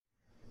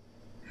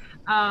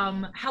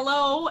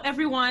Hello,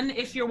 everyone.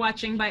 If you're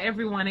watching, by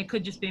everyone, it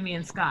could just be me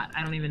and Scott.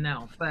 I don't even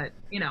know. But,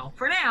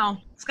 for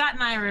now, Scott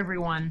and I are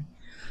everyone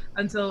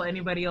until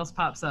anybody else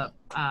pops up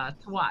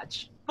to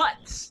watch.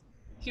 But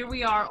here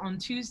we are on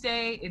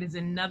Tuesday. It is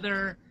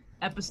another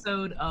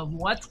episode of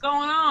What's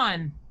Going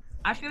On.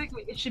 I feel like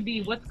it should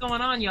be What's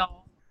Going On,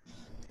 y'all.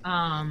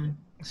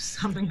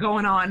 Something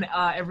going on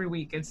every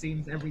week, it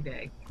seems, every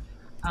day.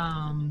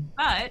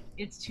 But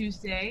it's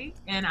Tuesday,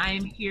 and I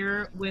am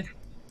here with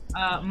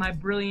my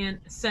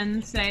brilliant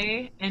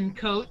sensei and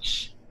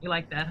coach. You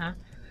like that, huh?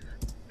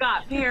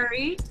 Scott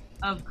Perry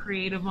of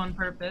Creative on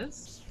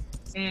Purpose.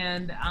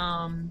 And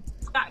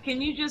Scott,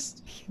 can you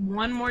just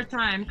one more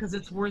time, because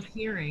it's worth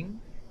hearing,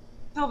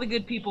 tell the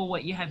good people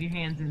what you have your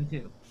hands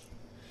into?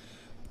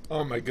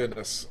 Oh my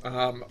goodness.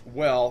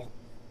 Well,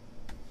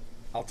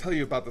 I'll tell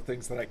you about the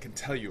things that I can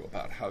tell you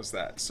about. How's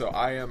that? So,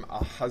 I am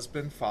a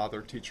husband,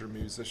 father, teacher,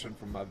 musician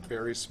from a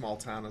very small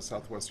town in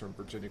southwestern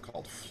Virginia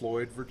called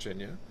Floyd,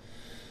 Virginia.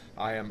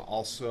 I am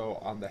also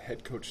on the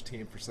head coach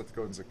team for Seth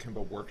Godin's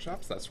Akimbo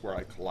workshops. That's where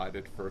I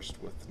collided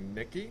first with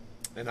Nikki.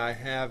 And I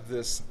have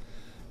this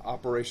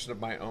operation of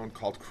my own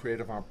called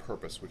Creative on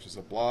Purpose, which is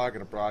a blog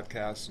and a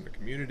broadcast and a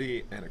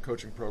community and a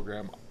coaching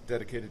program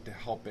dedicated to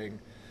helping,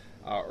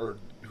 or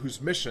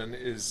whose mission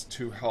is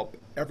to help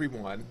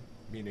everyone,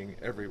 meaning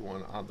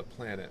everyone on the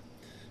planet,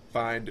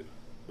 find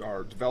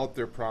or develop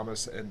their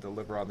promise and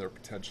deliver on their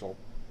potential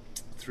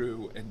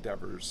through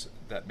endeavors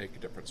that make a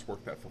difference,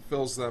 work that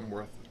fulfills them,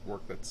 work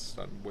that's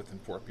done with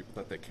and for people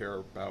that they care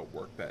about,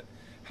 work that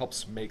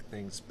helps make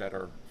things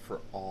better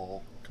for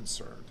all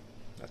concerned.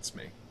 That's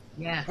me.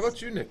 How Yes.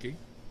 about you, Nikki?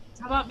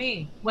 How about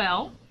me?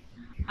 Well,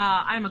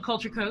 I'm a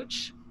culture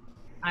coach.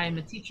 I'm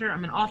a teacher.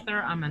 I'm an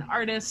author. I'm an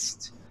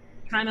artist,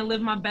 trying to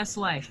live my best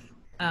life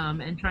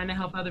and trying to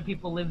help other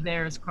people live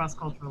theirs cross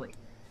culturally.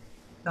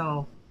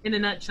 So, in a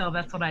nutshell,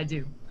 that's what I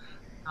do.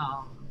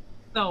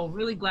 So,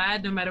 really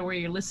glad, no matter where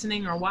you're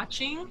listening or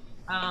watching,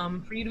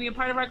 for you to be a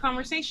part of our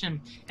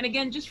conversation. And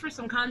again, just for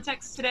some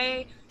context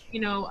today,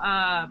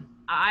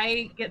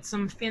 I get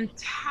some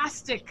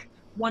fantastic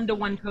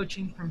one-to-one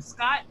coaching from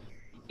Scott,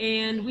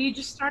 and we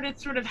just started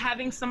sort of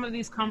having some of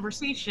these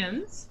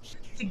conversations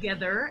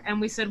together,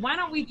 and we said, why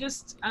don't we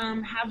just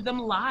have them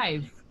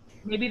live?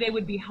 Maybe they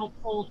would be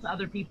helpful to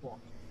other people.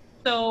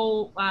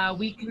 So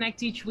we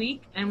connect each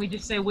week, and we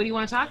just say, what do you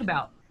want to talk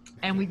about?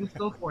 And we just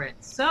go for it.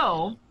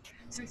 So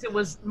since it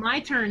was my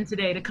turn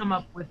today to come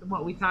up with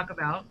what we talk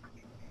about,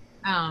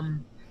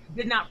 um,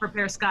 did not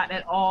prepare Scott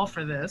at all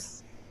for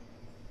this.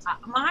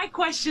 My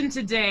question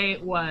today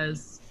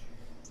was,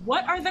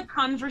 what are the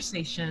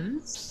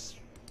conversations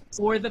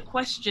or the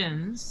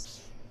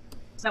questions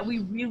that we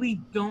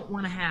really don't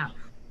want to have,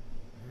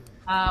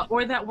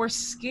 or that we're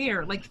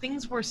scared, like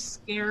things we're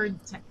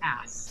scared to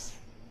ask?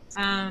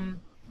 Um,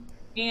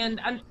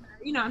 and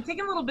I'm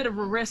taking a little bit of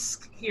a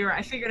risk here.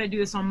 I figured I'd do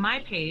this on my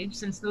page,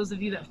 since those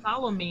of you that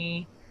follow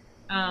me,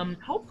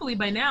 hopefully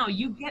by now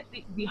you get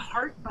the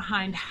heart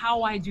behind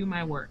how I do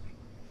my work,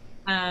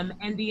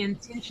 and the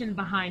intention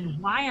behind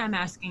why I'm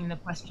asking the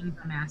questions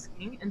I'm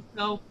asking. And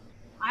so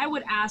I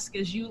would ask,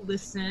 as you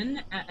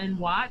listen and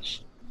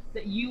watch,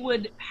 that you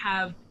would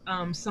have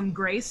some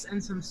grace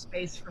and some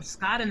space for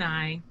Scott and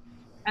I,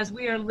 as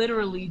we are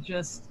literally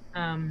just,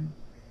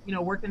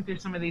 working through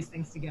some of these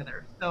things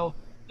together. So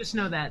just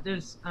know that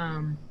if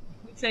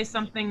we say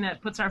something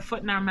that puts our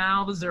foot in our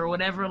mouths or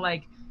whatever,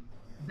 like,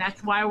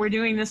 that's why we're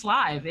doing this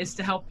live, is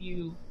to help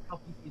you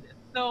do this.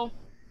 So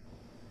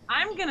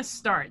I'm gonna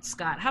start,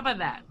 Scott. How about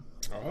that?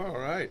 All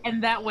right.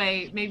 And that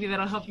way, maybe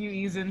that'll help you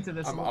ease into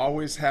this a I'm little.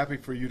 always happy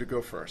for you to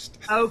go first.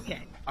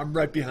 Okay. I'm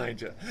right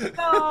behind you.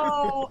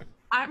 So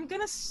I'm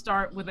gonna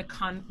start with a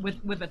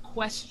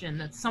question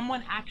that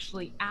someone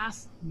actually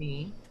asked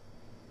me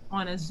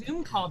on a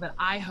Zoom call that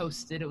I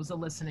hosted. It was a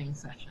listening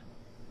session,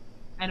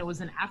 and it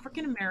was an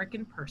African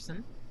American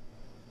person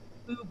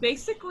who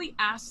basically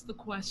asked the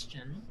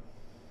question,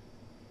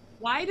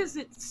 why does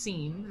it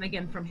seem, and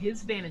again from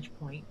his vantage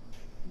point,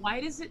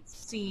 why does it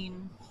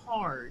seem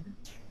hard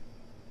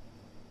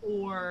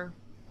for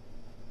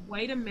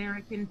white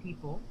American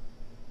people?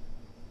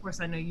 Of course,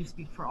 I know you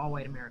speak for all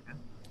white America,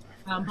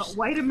 Of but course.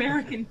 white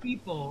American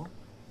people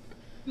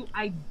to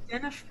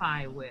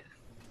identify with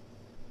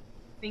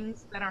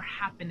things that are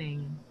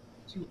happening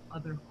to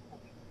other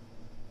cultures.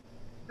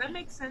 Does that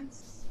make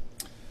sense?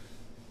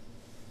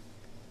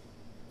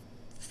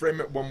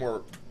 Frame it one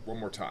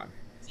more time.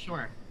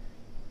 Sure.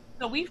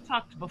 So we've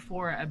talked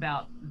before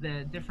about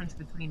the difference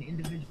between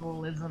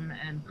individualism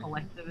and Mm-hmm.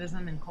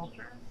 collectivism in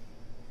culture.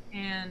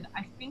 And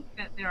I think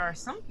that there are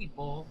some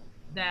people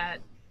that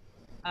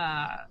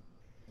uh,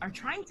 are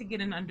trying to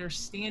get an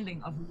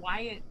understanding of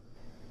why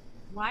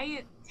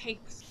it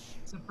takes,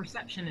 the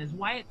perception is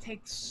why it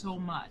takes so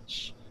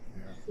much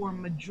Yeah. for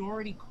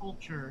majority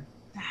culture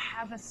to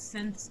have a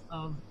sense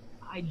of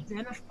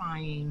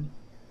identifying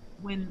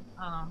when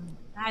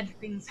bad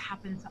things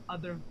happen to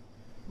other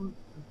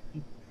groups of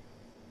people.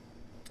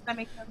 Does that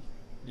make sense?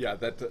 Yeah,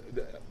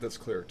 that's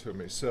clear to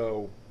me.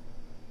 So,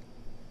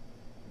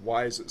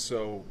 why is it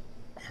so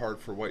hard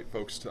for white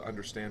folks to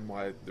understand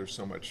why there's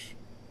so much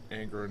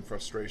anger and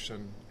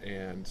frustration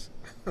and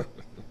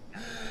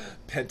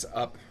pent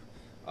up,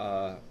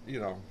 you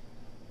know,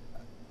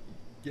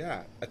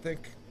 yeah, I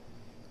think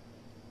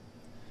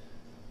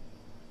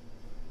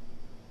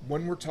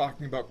when we're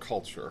talking about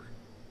culture,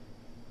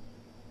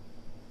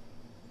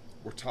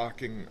 we're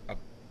talking,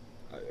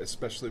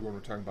 especially when we're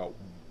talking about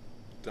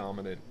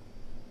dominant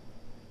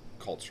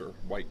culture,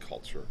 white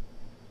culture,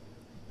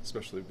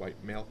 especially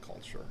white male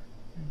culture,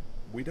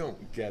 we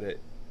don't get it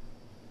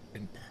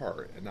in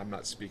part, and I'm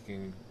not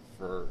speaking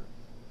for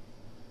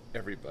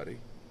everybody,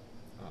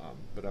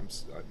 but I'm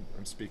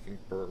speaking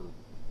for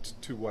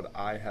to what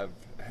I have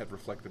had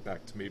reflected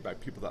back to me by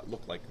people that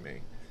look like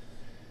me.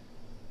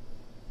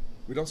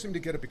 We don't seem to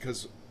get it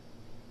because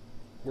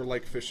we're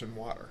like fish in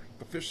water.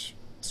 The fish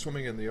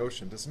swimming in the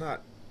ocean does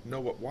not know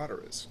what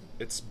water is.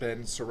 It's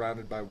been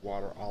surrounded by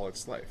water all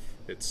its life.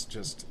 It's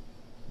just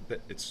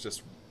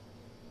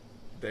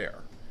there.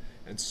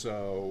 And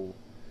so,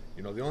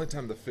 the only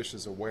time the fish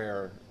is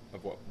aware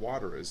of what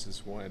water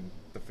is when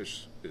the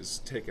fish is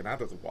taken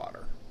out of the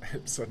water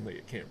and suddenly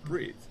it can't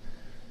breathe.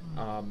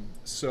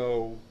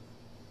 So,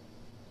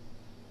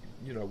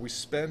 we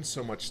spend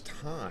so much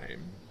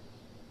time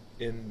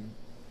in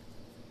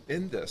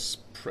this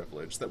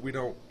privilege that we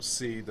don't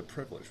see the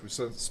privilege. We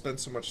spend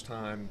so much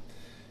time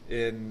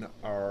in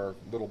our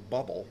little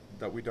bubble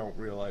that we don't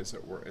realize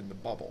that we're in the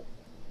bubble.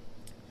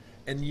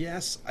 And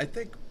yes, I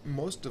think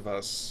most of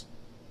us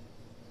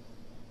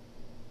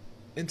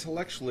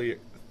intellectually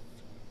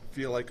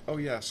feel like, oh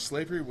yeah,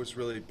 slavery was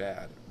really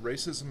bad.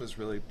 Racism is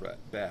really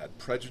bad.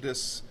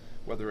 Prejudice,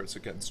 whether it's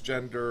against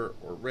gender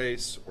or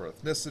race or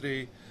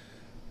ethnicity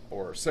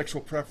or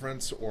sexual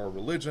preference or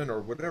religion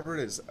or whatever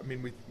it is. I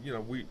mean, we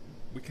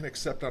can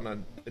accept on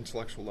an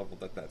intellectual level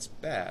that that's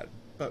bad,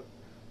 but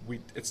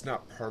it's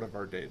not part of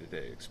our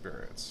day-to-day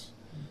experience.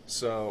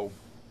 So,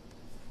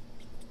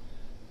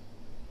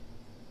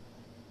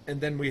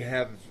 and then we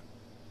have,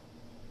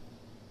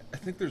 I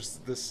think there's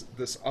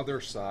this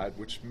other side,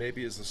 which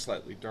maybe is a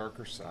slightly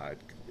darker side.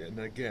 And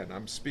again,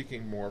 I'm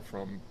speaking more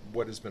from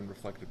what has been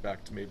reflected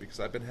back to me because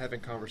I've been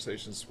having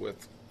conversations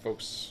with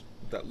folks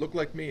that look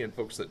like me and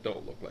folks that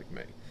don't look like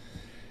me.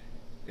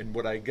 And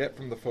what I get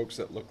from the folks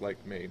that look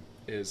like me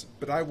is,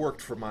 but I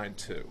worked for mine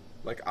too.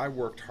 Like, I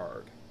worked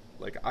hard.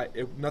 Like,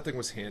 nothing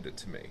was handed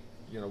to me.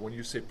 When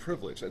you say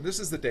privilege, and this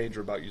is the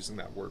danger about using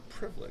that word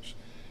privilege,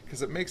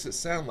 because it makes it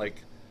sound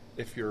like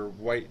if you're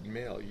white and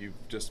male,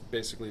 you've just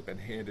basically been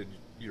handed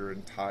your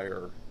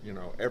entire,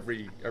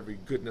 every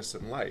goodness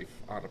in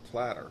life on a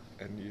platter,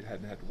 and you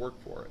hadn't had to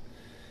work for it.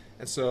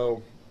 And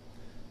so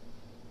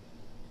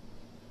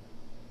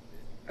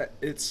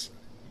it's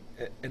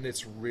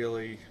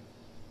really,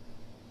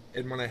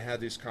 and when I had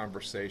these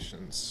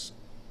conversations,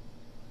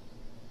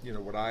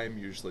 what I am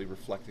usually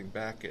reflecting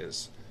back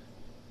is,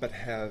 but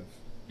how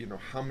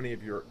many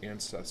of your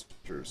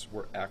ancestors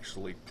were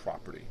actually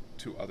property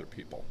to other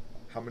people?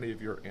 How many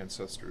of your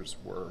ancestors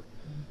were,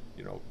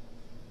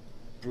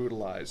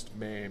 brutalized,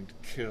 maimed,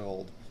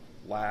 killed,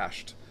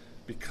 lashed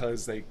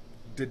because they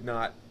did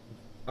not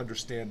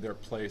understand their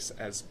place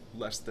as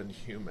less than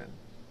human?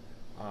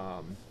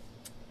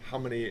 How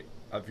many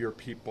of your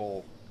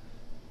people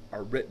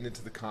are written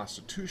into the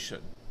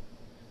Constitution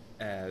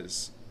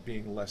as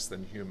being less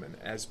than human,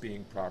 as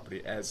being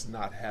property, as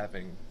not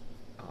having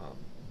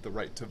the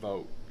right to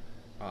vote,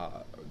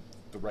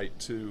 the right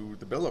to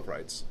the Bill of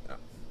Rights?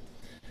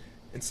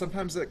 And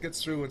sometimes that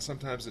gets through and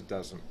sometimes it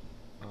doesn't,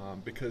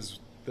 because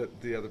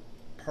the other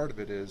part of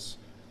it is,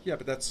 yeah,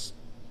 but that's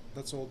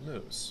old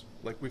news.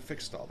 Like, we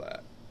fixed all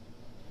that.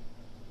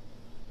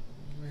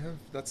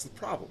 That's the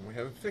problem. We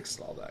haven't fixed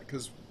all that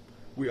because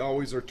we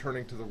always are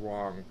turning to the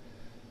wrong.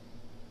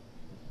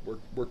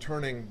 We're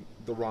turning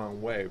the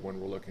wrong way when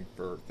we're looking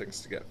for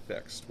things to get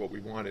fixed. What we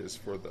want is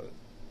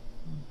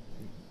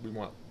we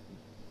want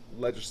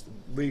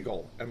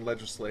legal and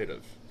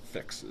legislative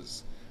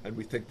fixes, and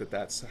we think that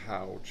that's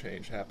how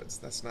change happens.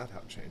 That's not how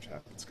change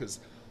happens,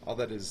 because all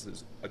that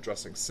is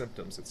addressing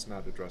symptoms. It's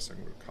not addressing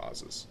root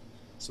causes.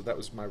 So that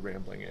was my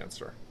rambling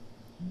answer.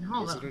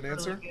 No, Was that it an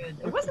was answer? really good.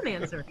 It was an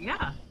answer.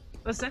 Yeah,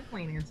 it was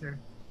definitely an answer.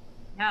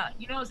 Yeah,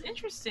 it was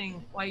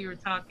interesting while you were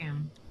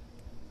talking.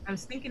 I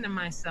was thinking to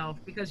myself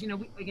because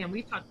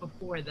we talked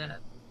before that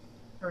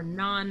for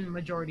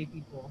non-majority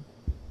people,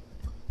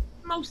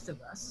 most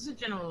of us, as a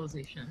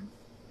generalization,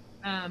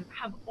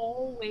 have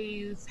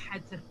always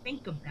had to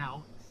think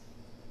about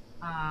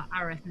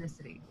our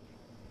ethnicity.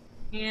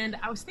 And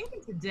I was thinking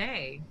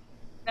today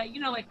that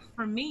like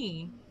for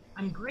me,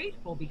 I'm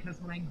grateful because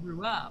when I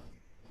grew up,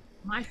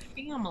 my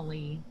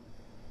family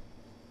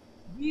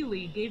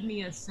really gave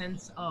me a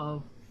sense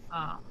of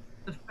uh,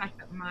 the fact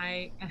that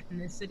my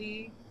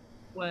ethnicity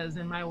was,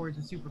 in my words,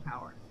 a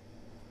superpower,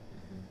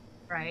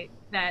 right?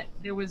 That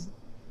there was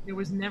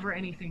never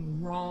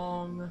anything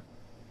wrong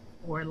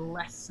or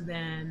less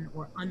than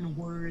or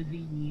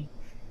unworthy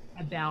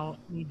about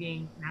me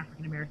being an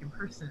African American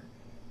person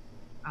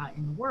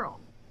in the world.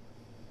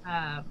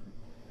 Um,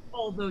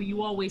 Although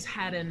you always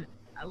had an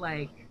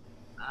like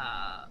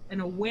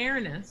an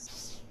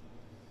awareness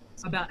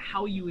about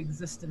how you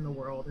exist in the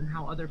world and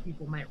how other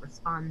people might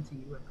respond to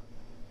you,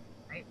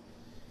 right?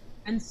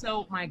 And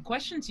so my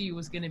question to you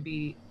was going to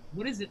be,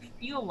 what does it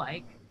feel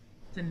like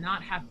to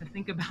not have to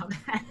think about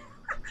that?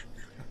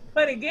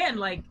 But again,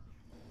 like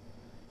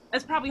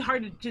that's probably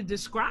hard to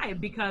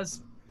describe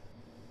because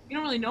you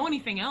don't really know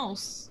anything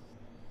else,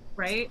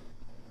 right?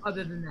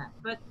 Other than that.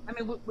 But I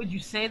mean, would you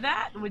say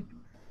that?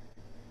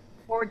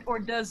 Or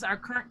does our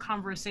current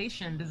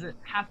conversation, does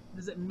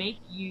it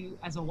make you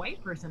as a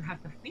white person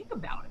have to think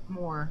about it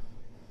more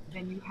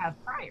than you have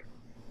prior?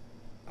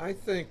 I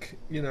think,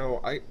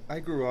 I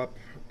grew up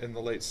in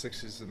the late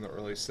 60s and the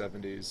early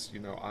 70s.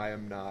 I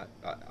am not,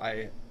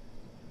 I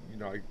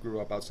grew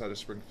up outside of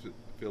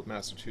Springfield,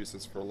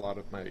 Massachusetts for a lot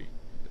of my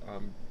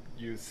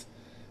youth.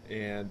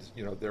 And,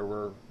 there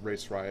were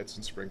race riots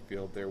in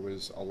Springfield. There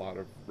was a lot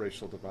of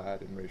racial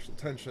divide and racial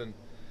tension.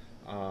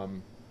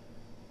 Um,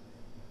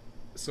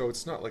 so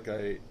it's not like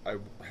I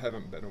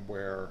haven't been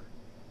aware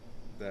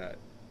that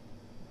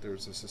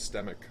there's a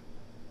systemic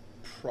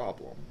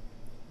problem.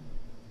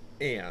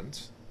 And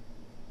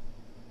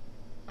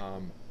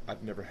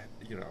I've never,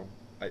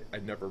 I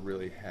never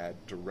really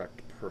had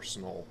direct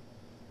personal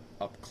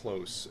up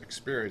close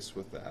experience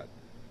with that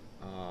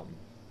um,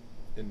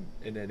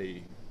 in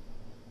any.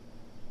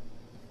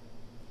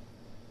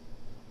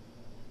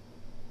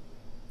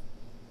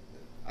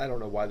 I don't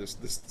know why the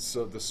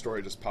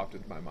story just popped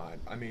into my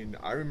mind. I mean,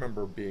 I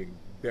remember being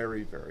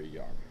very, very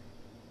young,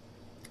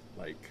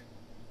 like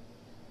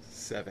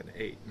 7,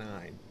 8,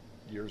 9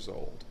 years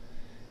old,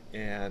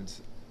 and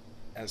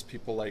as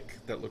people like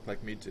that look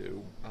like me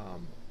do,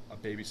 a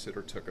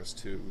babysitter took us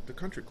to the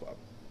country club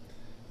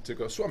to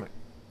go swimming,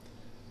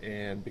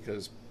 and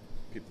because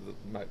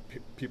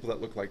people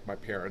that look like my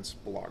parents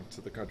belonged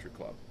to the country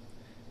club,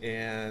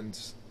 and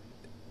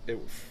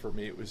for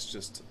me it was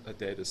just a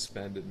day to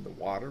spend in the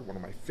water. One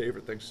of my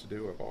favorite things to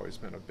do. I've always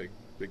been a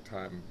big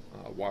time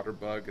water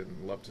bug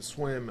and love to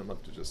swim and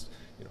love to just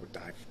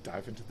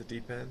dive into the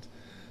deep end,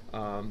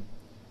 um,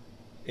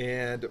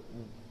 and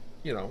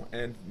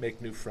and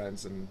make new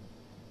friends and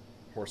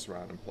horse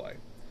around and play.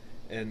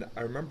 And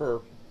I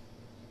remember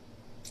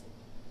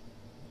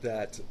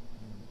that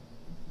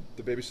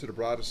the babysitter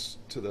brought us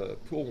to the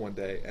pool one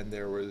day, and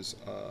there was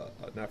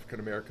an African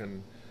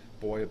American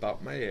boy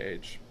about my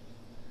age,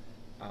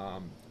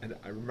 and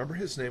I remember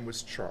his name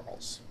was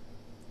Charles.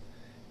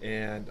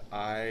 And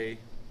I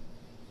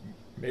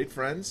made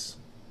friends,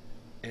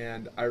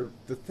 and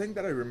the thing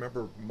that I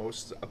remember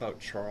most about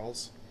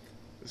Charles,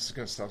 this is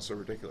going to sound so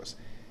ridiculous,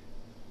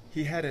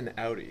 he had an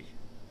Audi,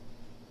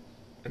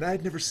 and I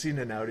had never seen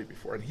an Audi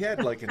before, and he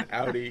had like an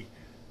Audi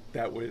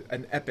that was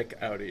an epic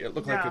Audi. It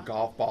looked like a Yeah.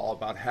 golf ball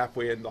about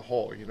halfway in the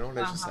hole, and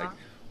I was just like, Uh-huh.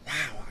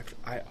 wow,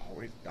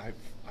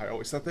 I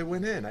always thought they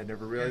went in. I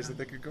never realized Yeah. that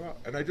they could go out,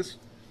 and I just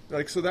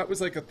like so that was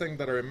like a thing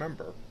that I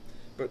remember.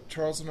 But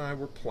Charles and I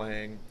were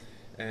playing,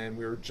 and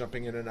we were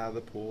jumping in and out of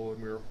the pool,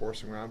 and we were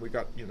horsing around. We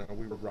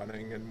were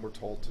running, and we're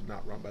told to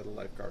not run by the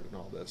lifeguard and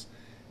all this.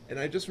 And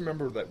I just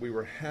remember that we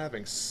were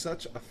having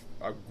such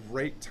a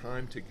great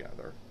time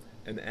together,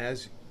 and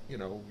as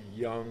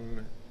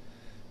young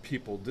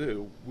people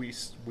do, we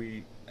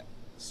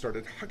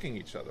started hugging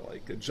each other,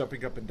 like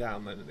jumping up and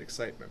down in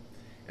excitement.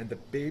 And the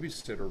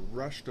babysitter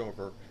rushed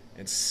over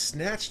and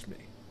snatched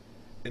me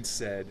and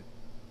said,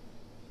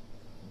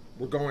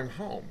 "We're going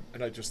home."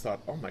 And I just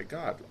thought, "Oh my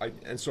God!"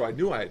 And so I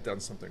knew I had done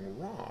something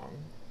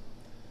wrong,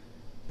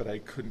 but I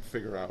couldn't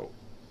figure out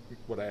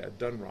what I had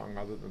done wrong,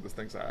 other than the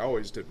things I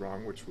always did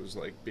wrong, which was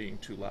like being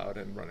too loud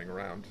and running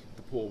around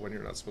the pool when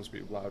you're not supposed to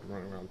be loud and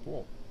running around the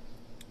pool.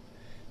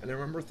 And I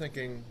remember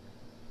thinking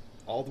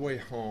all the way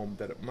home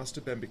that it must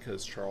have been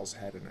because Charles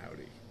had an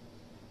Audi,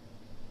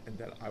 and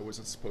that I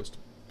wasn't supposed to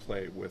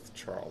play with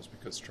Charles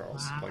because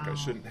Charles, like, Wow.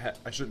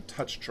 I shouldn't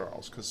touch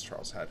Charles because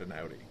Charles had an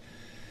Audi.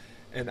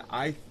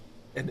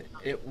 And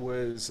it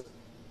was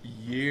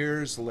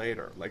years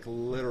later, like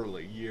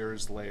literally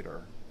years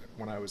later,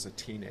 when I was a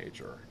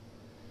teenager,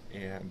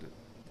 and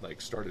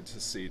like started to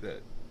see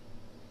that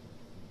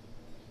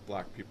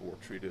black people were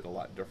treated a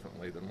lot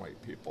differently than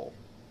white people,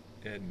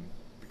 and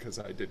because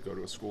I did go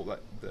to a school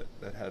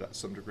that had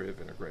some degree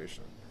of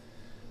integration,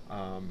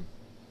 um,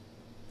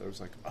 I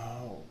was like,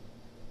 oh,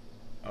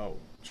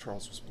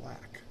 Charles was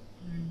black.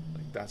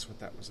 Like Mm. that's what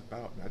that was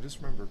about. And I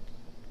just remember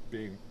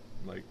being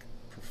like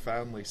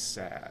profoundly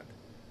sad.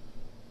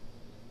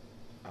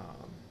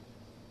 Um,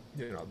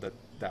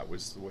 that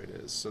was the way it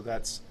is. So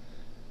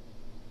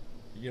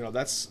you know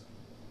that's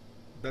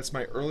that's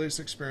my earliest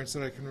experience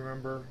that I can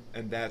remember,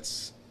 and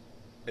that's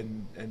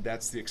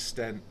the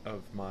extent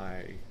of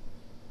my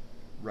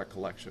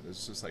recollection.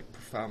 It's just like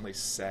profoundly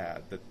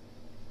sad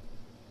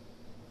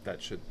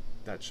that should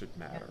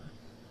Yeah. matter.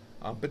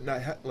 But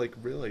like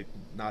really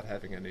not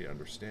having any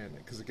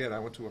understanding. Because again, I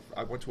went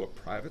to a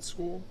private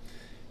school,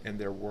 and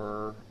there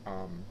were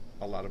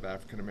a lot of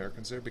African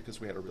Americans there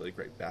because we had a really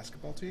great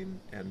basketball team,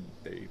 and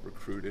they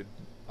recruited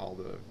all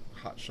the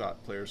hot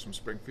shot players from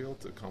Springfield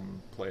to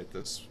come play at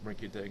this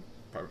rinky-dink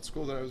private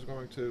school that I was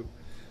going to.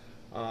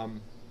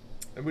 Um,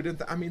 And we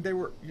didn't. I mean, they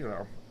were,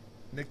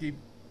 Nikki.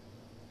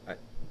 I,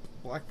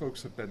 Black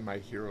folks have been my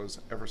heroes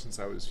ever since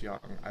I was young.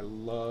 I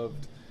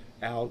loved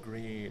Al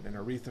Green and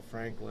Aretha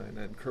Franklin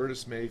and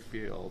Curtis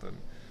Mayfield and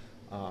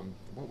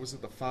what was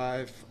it, the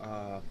Five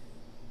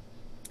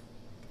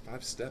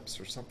Steps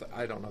or something.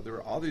 I don't know. There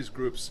were all these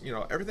groups.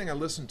 Everything I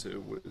listened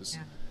to was,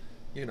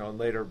 Yeah. and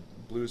later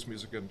blues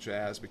music and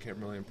jazz became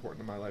really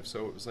important in my life.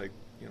 So it was like,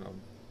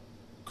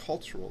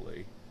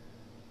 culturally,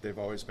 they've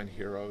always been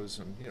heroes,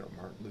 and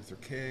Martin Luther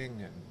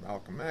King and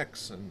Malcolm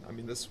X, and I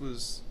mean this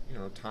was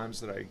times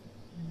that I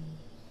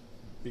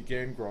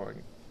began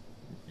growing,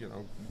 you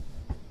know,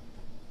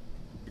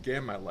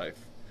 began my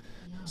life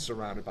Yeah.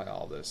 surrounded by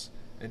all this,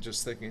 and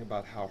just thinking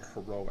about how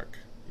heroic,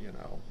 you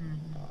know, Hmm.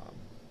 um,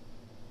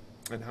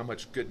 and how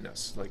much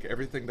goodness, like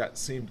everything that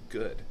seemed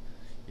good,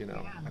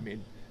 Yeah. I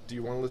mean, do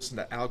you want to listen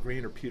to Al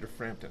Green or Peter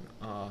Frampton?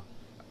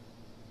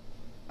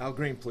 Al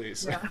Green,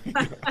 please. Yeah.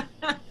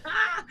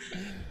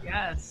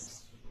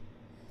 Yes.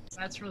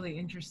 That's really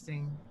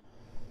interesting.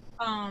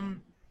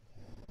 Um,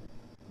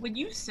 would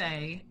you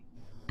say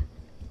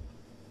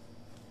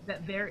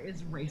that there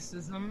is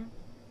racism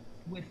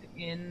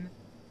within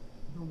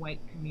the white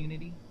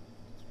community?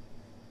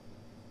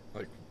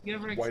 Like You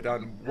ever white experienced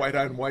on that? white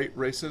on white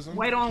racism.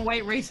 White on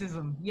white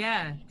racism.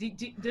 Yeah. Do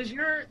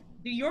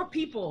your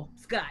people,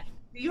 Scott,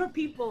 do your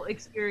people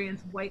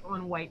experience white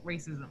on white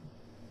racism?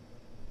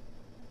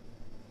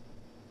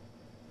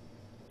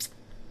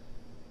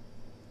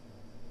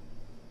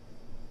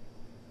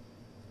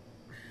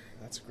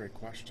 That's a great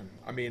question.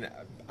 I mean,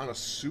 on a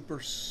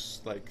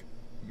like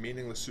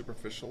meaningless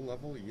superficial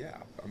level, yeah.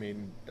 I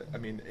mean,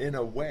 in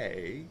a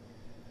way,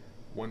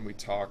 when we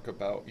talk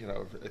about,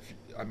 if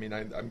I mean,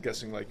 I'm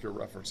guessing like you're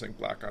referencing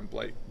black on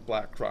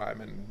black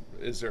crime, and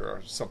is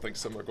there something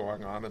similar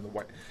going on in the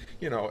white?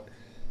 You know,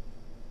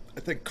 I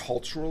think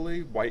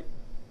culturally, white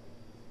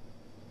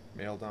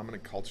male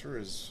dominant culture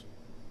is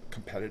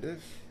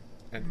competitive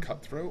and Mhm.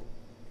 cutthroat,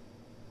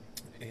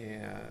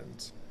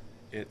 and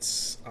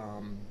it's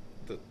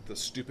the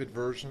stupid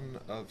version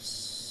of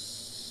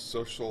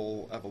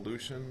social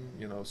evolution.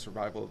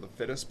 Survival of the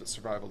fittest, but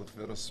survival of the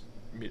fittest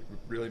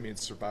really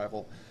means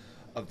survival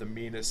of the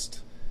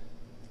meanest,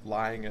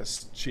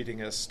 lyingest,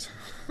 cheatingest.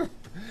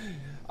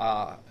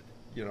 uh,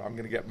 I'm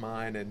going to get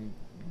mine, and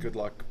good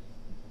luck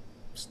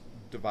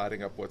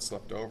dividing up what's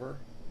left over.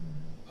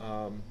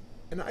 Um,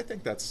 and I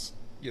think that's,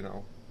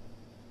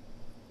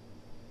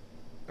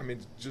 I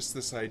mean, just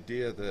this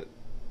idea that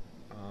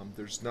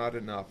there's not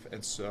enough,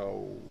 and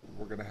so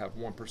we're going to have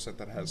 1%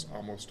 that has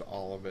almost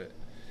all of it,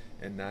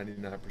 and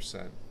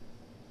 99%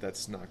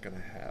 that's not going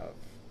to have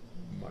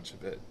much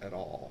of it at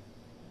all.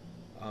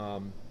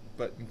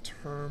 But in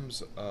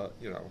terms of,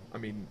 I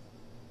mean,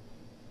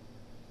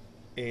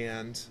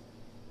 and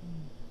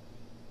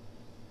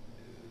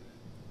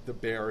the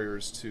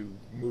barriers to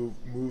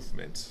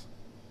movement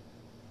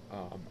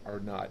are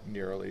not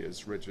nearly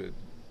as rigid,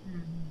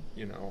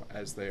 Mhm.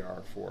 as they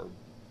are for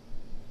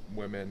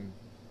women,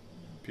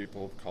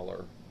 people of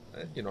color,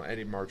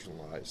 any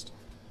marginalized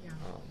Yeah.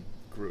 um,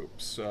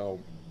 group. So,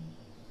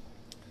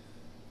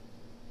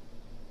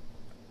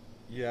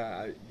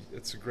 yeah,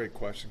 it's a great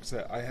question because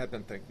I have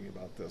been thinking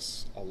about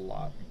this a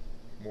lot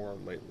more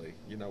lately.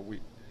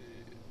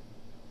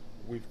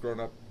 We've grown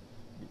up,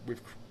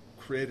 we've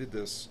created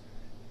this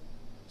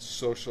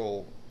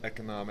social,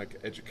 economic,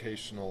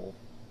 educational,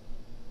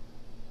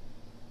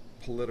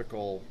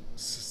 political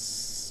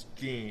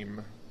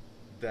scheme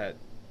that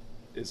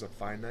is a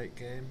finite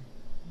game.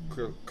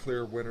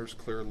 Clear winners,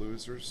 clear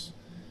losers,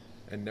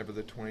 and never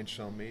the twain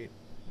shall meet.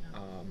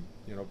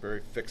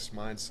 Very fixed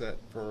mindset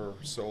for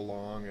so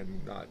long,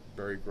 and not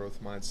very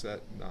growth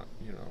mindset. Not,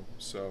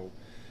 so.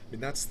 I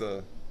mean, that's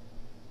the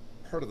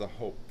part of the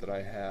hope that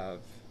I have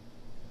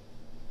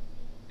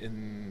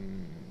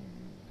in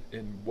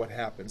what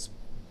happens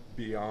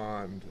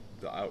beyond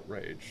the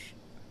outrage,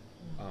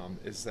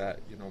 is that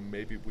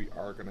maybe we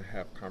are going to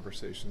have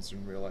conversations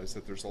and realize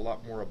that there's a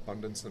lot more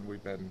abundance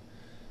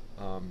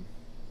um,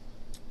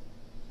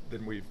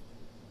 than we've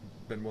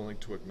been willing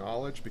to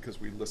acknowledge because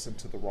we listen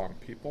to the wrong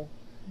people,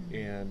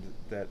 and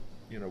that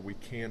we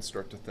can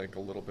start to think a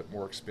little bit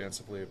more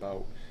expansively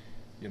about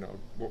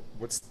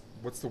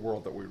what's the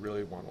world that we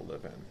really want to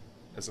live in,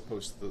 as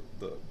opposed to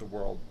the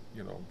world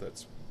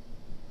that's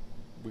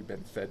we've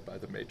been fed by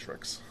the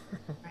Matrix.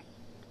 Right.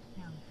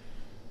 Yeah.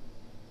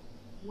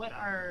 What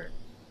are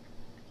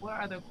what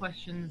are the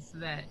questions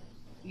that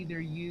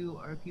either you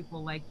or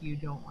people like you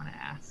don't want to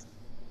ask?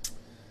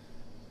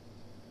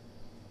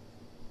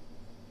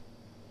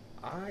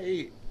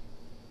 I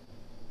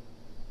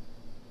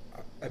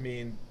I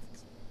mean,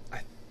 I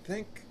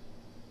think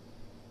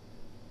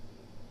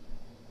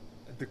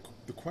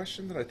the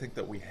question that I think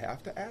that we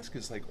have to ask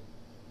is like,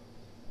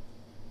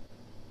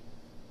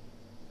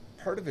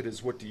 part of it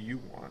is, what do you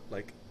want?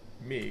 Like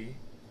me,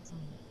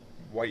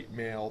 white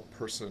male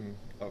person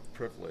of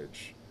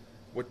privilege,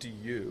 what do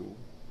you,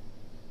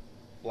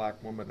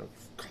 black woman of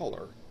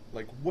color,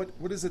 like what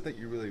is it that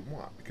you really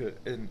want? Because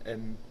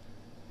and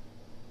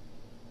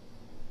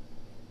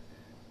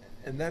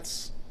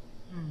that's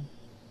Mm.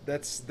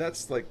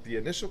 That's like the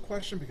initial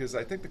question, because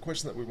I think the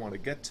question that we want to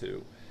get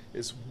to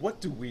is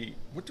what do we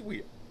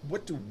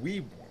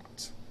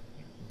want?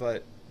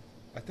 But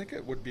I think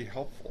it would be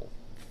helpful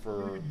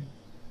for Mm.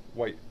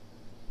 white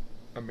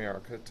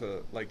America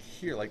to like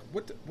hear like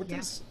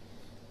Yeah.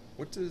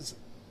 what does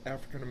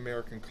African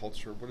American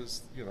culture, what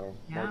is, Yeah.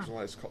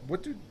 marginalized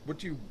culture,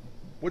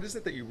 what is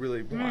it that you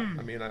really want?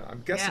 I Mm. mean, I'm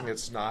Yeah. guessing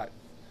it's not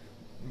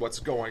what's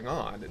going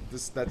on.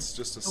 That's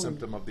just a Oh,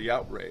 symptom of the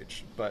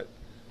outrage. But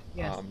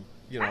yes.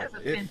 That is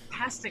a if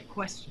fantastic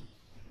question.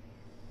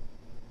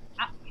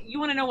 You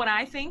want to know what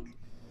I think?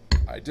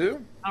 I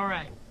do, All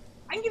right.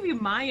 I can give you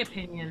my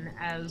opinion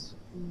as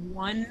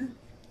one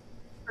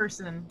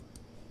person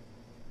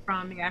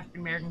from the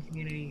African American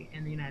community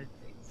in the United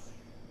States.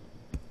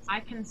 I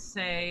can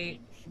say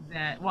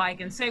I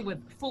can say with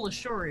full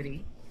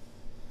assurity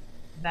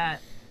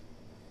that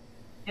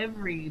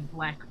every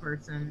Black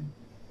person,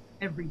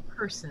 every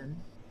person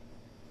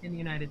in the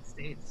United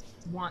States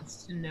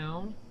wants to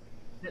know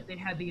that they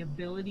have the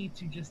ability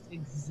to just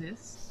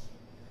exist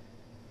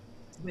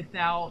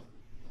without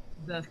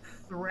the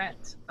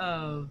threat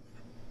of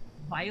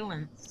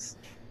violence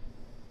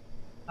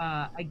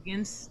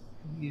against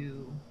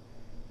you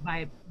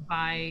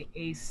by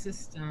a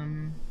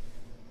system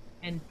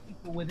and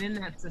people within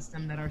that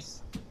system that are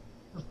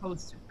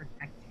supposed to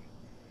protect you,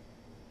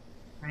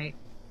 right?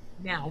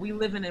 Now, we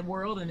live in a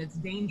world and it's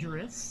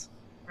dangerous,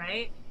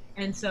 right?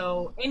 And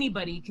so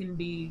anybody can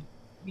be,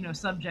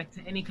 subject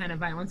to any kind of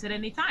violence at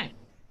any time,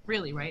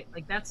 really, right?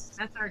 Like that's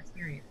our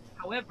experience.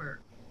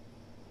 However,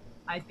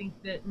 I think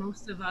that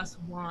most of us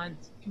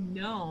want to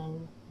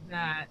know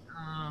that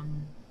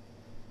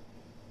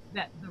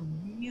the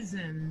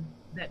reason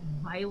that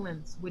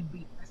violence would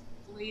be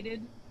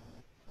escalated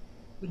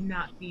would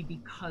not be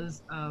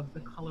because of the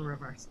color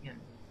of our skin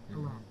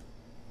alone.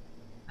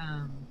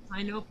 So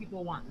I know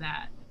people want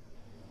that.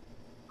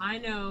 I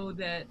know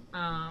that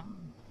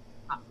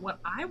what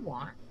I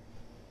want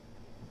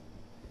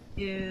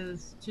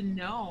is to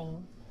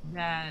know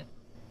that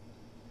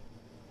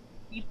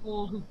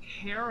people who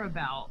care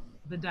about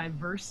the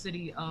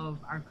diversity of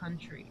our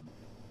country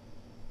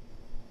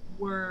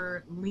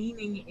were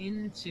leaning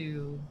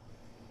into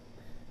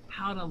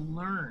how to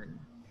learn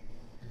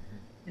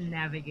and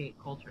navigate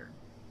culture,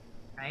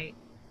 right?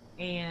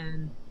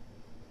 And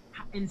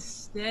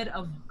instead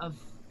of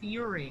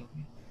fearing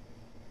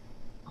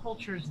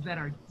cultures that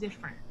are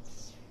different,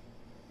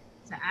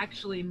 to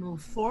actually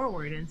move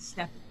forward and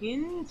step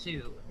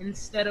into,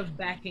 instead of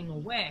backing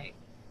away,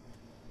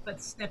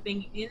 but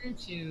stepping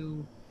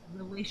into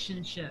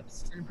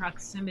relationships and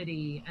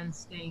proximity and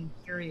staying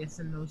curious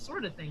and those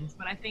sort of things.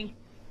 But I think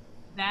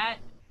that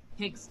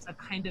takes a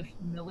kind of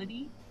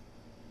humility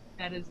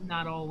that is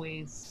not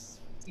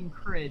always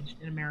encouraged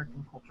in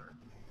American culture.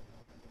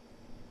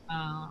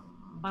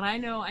 But I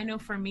know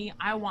for me,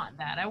 I want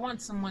that. I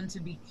want someone to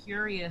be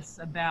curious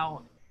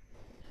about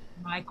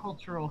my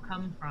cultural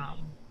come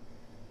from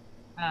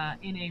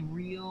in a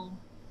real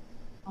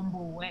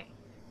humble way.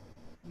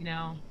 You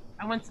know,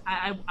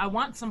 I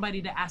want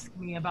somebody to ask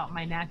me about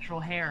my natural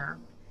hair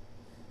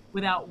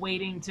without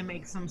waiting to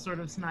make some sort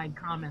of snide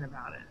comment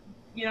about it.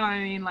 You know what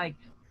I mean? Like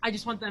I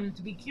just want them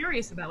to be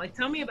curious about, like,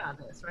 tell me about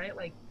this, right?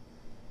 Like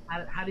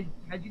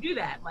how'd you do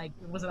that? Like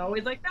was it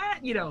always like that?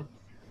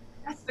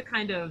 That's the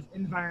kind of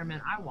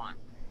environment I want.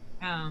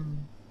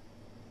 Um,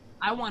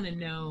 I want to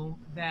know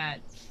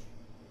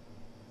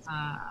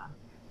uh,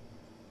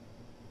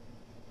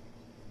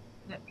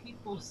 that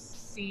people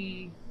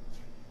see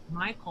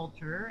my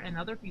culture and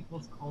other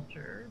people's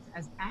cultures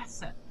as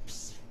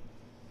assets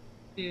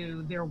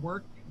to their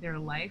work, their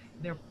life,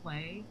 their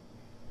play,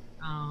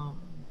 um,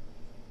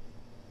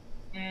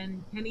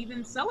 and can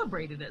even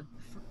celebrate it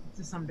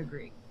to some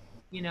degree.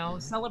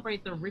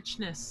 Celebrate the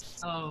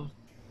richness of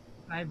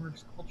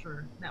diverse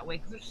culture that way,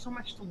 because there's so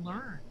much to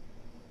learn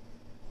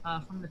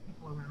from the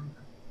people around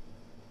us.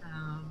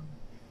 Um,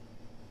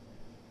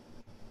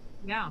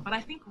 yeah, but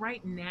I think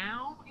right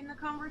now in the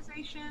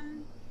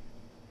conversation,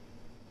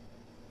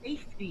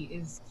 safety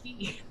is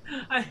key.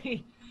 I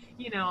mean,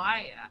 you know,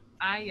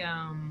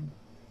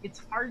 it's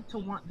hard to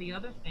want the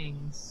other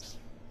things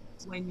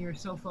when you're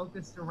so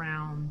focused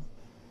around,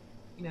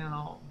 you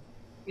know,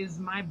 is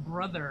my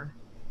brother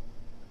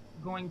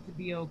going to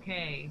be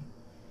okay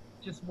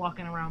just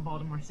walking around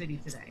Baltimore City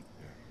today?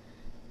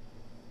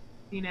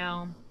 You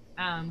know,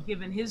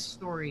 given his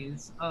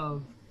stories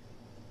of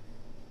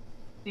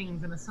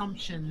things and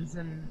assumptions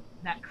and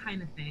that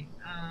kind of thing.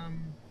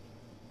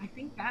 I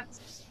think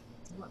that's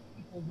what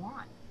people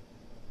want.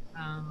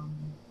 Um,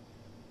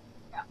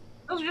 yeah,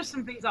 those are just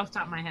some things off the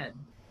top of my head.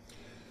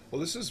 well,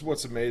 this is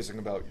what's amazing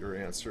about your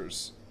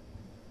answers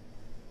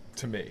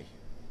to me.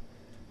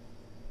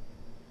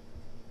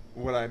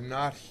 What I'm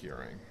not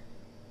hearing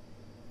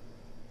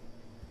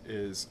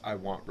is I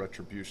want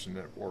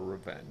retribution or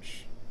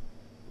revenge.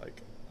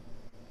 Like,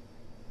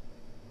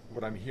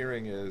 what I'm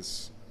hearing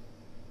is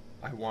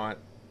I want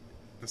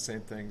the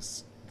same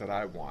things that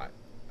I want: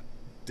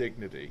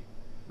 dignity,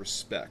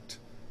 respect,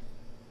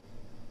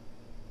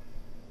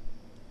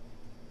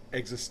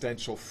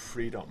 existential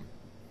freedom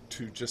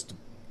to just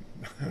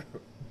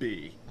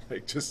be,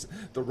 like just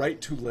the right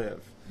to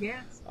live,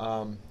 Yes.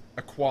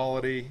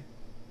 equality,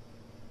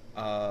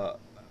 uh,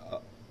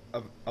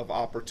 of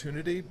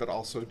opportunity, but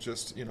also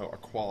just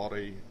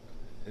equality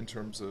in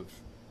terms of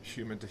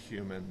human to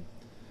human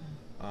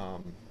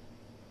um,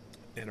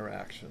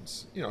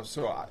 interactions.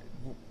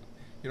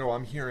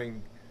 I'm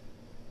hearing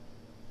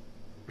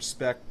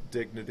respect,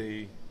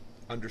 dignity,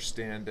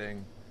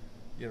 understanding,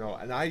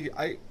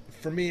 and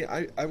for me,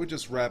 I would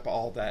just wrap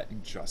all that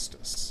in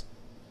justice.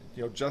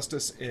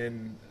 Justice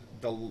in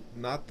the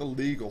not the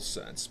legal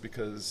sense,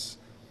 because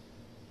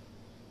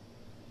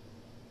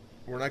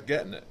we're not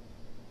getting it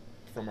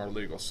from our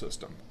legal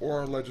system or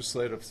our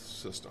legislative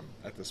system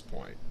at this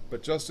point,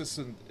 but justice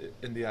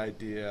in the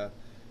idea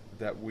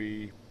that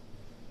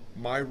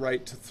my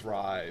right to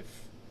thrive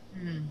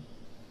Mm.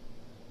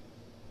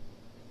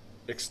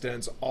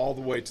 extends all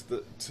the way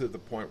to the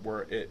point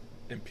where it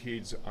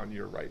impedes on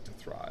your right to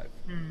thrive,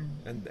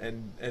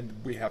 Mm. and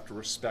we have to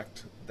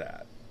respect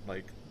that.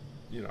 Like,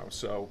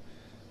 so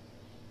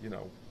you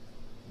know,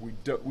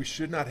 we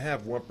should not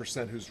have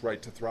 1% whose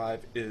right to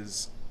thrive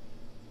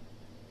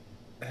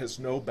has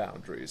no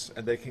boundaries,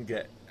 and they can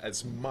get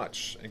as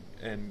much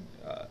and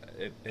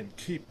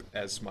keep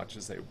as much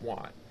as they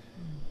want,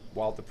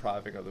 while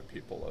depriving other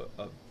people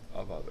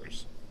of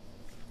others.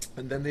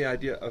 And then the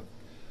idea of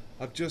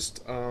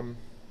just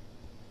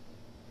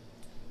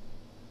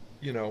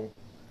you know,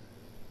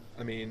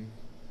 I mean,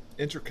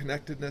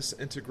 interconnectedness,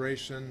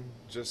 integration,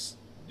 just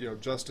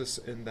justice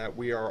in that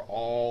we are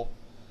all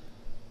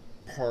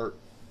part,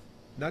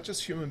 not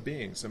just human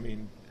beings. I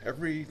mean,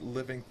 every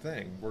living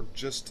thing. We're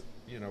just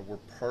we're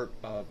part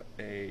of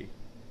a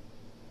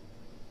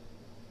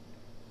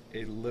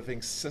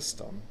living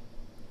system,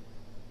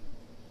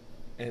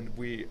 and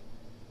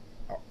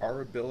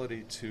our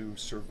ability to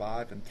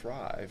survive and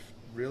thrive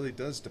really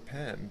does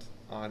depend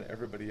on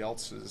everybody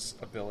else's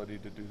ability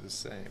to do the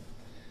same.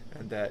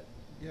 And that,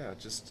 yeah,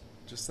 just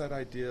that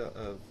idea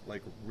of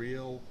like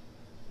real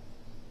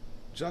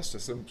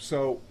justice. And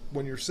so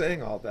when you're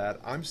saying all that,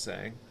 I'm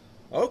saying,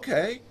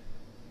 okay,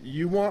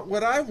 you want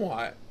what I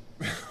want.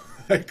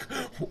 Like,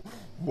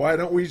 why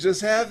don't we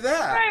just have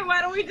that? Right, why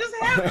don't we just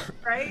have it,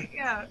 right?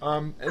 Yeah.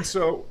 And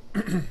so,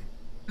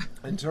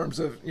 in terms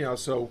of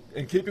so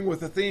in keeping with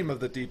the theme of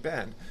the deep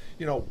end,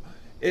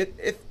 it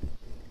it,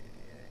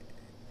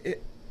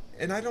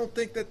 and I don't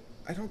think that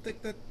I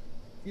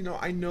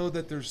know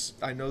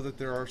that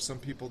there are some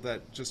people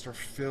that just are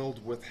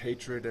filled with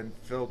hatred and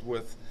filled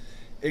with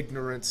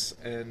ignorance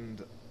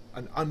and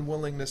an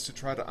unwillingness to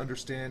try to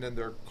understand, and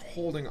they're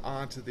holding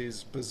on to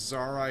these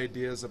bizarre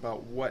ideas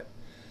about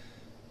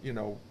you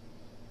know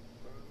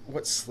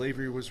what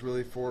slavery was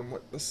really for and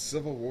what the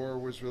Civil War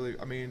was really.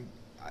 I mean,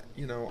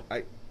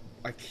 I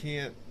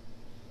can't.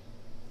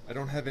 I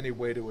don't have any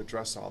way to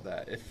address all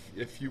that.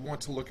 If you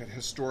want to look at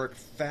historic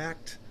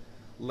fact,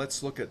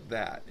 let's look at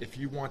that. If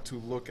you want to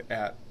look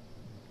at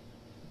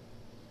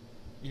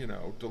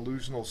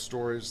delusional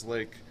stories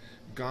like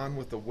Gone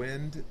with the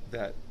Wind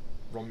that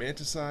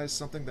romanticize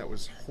something that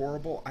was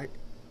horrible, I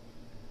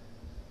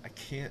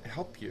can't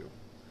help you.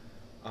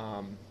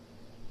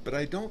 But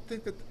I don't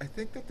think that I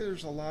think that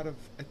there's a lot of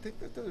I think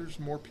that there's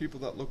more people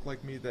that look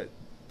like me that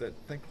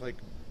think like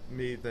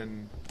me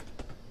than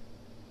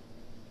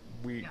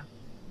we Yeah.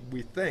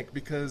 we think,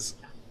 because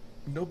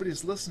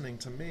nobody's listening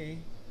to me.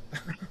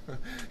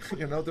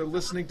 They're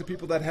listening to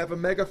people that have a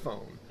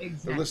megaphone. They're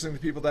Exactly. listening to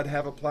people that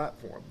have a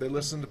platform. They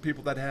listen to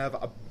people that have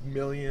 1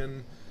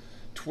 million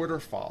Twitter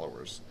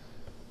followers.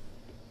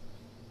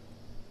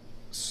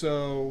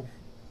 So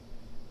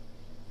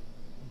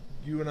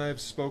you and I have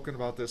spoken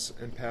about this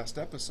in past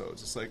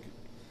episodes. It's like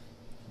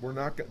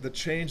the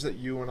change that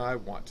you and I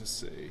want to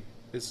see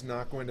is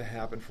not going to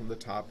happen from the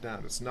top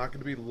down. It's not going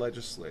to be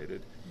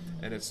legislated,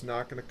 and it's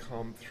not going to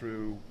come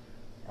through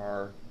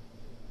our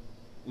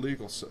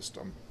legal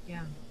system.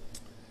 Yeah.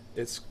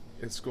 It's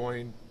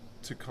going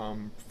to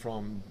come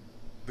from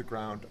the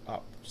ground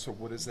up. So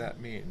what does that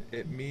mean?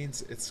 It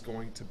means it's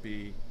going to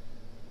be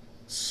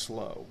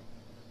slow,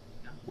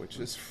 Yeah. which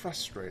is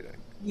frustrating.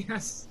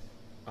 Yes.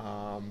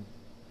 Um,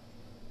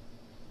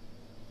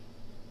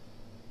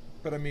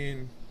 but I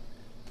mean,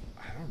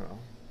 I don't know.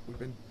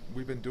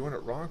 We've been doing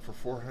it wrong for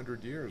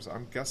 400 years.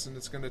 I'm guessing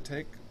it's going to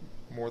take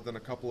more than a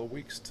couple of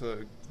weeks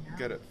to Yeah.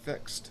 get it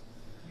fixed.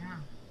 Yeah.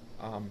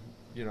 Um,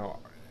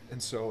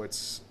 and so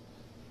it's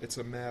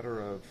a matter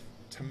of,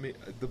 to me,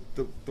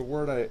 the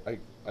word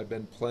I've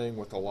been playing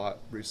with a lot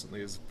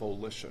recently is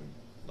volition,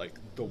 like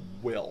the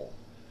will,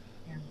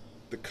 Yeah.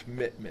 the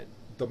commitment,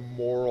 the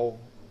moral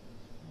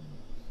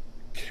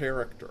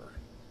character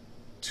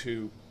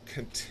to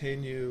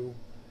continue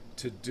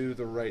to do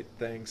the right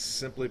thing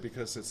simply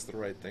because it's the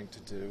right thing to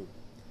do,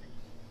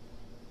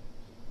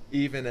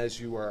 even as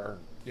you are,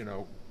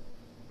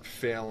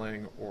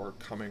 failing or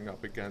coming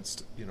up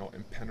against,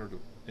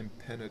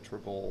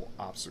 impenetrable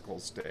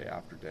obstacles day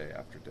after day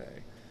after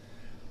day.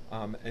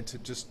 And to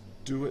just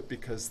do it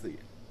because the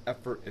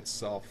effort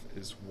itself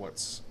is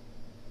what's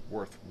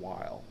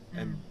worthwhile.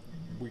 And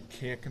Mm-hmm. we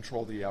can't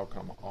control the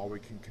outcome. All we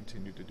can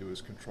continue to do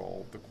is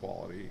control the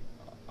quality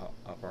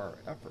of our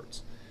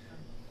efforts.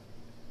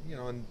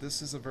 And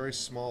this is a very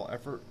small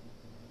effort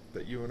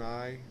that you and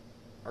I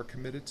are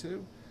committed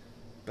to,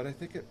 but I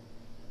think it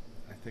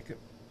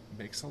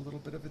makes a little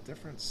bit of a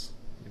difference.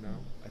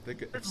 I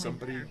think if Certainly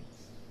somebody, varies.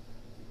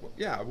 well,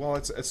 yeah, well,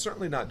 it's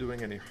certainly not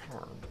doing any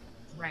harm.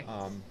 Right.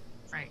 Um,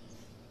 Right.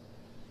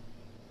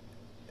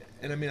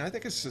 and I mean, I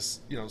think it's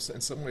just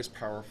in some ways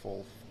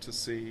powerful to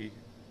see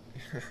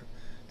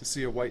to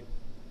see a white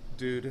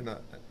dude and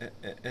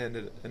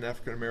an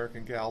African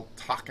American gal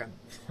talking,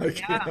 like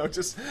Yeah.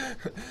 just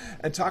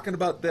and talking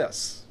about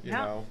this.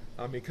 Yeah.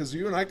 I mean, because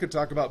you and I could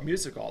talk about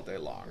music all day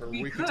long, or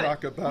We we could could.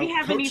 talk about We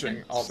haven't coaching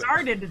even all day.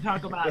 started to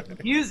talk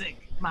about music,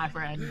 my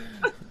friend.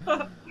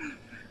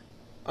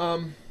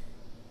 um,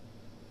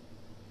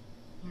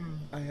 Mm.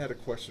 I had a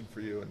question for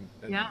you, and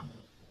Yeah.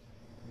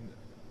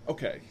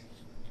 okay,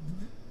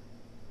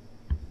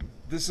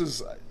 this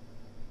is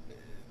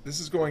this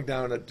is going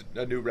down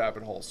a new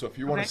rabbit hole. So if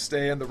you want Okay. to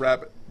stay in the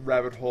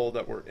rabbit hole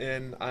that we're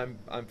in, I'm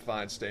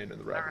fine staying in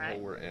the All rabbit right.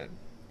 hole we're in.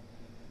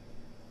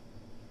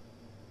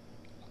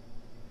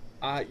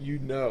 You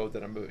know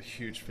that I'm a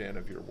huge fan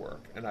of your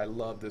work, and I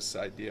love this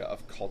idea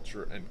of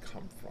culture and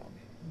come from.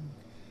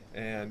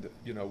 And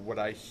what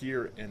I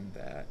hear in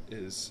that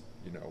is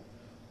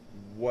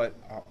what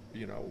are,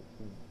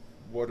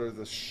 what are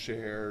the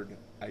shared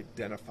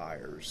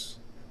identifiers?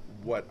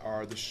 What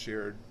are the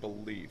shared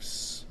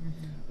beliefs?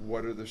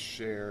 What are the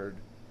shared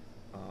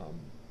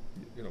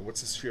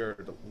what's the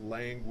shared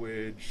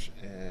language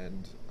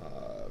and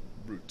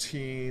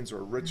routines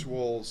or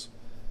rituals?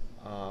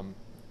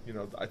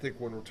 I think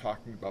when we're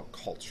talking about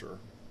culture,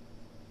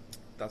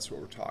 that's what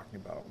we're talking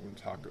about. When we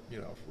talk,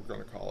 if we're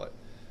going to call it,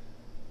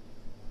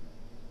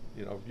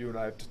 you and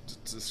I have to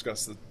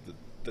discuss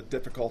the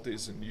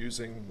difficulties in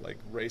using like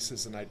race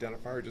as an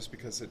identifier, just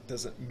because it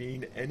doesn't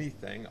mean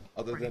anything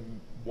other Right.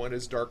 than one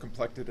is dark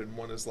complected and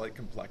one is light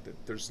complected.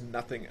 There's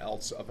nothing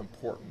else of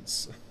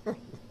importance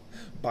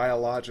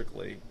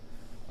biologically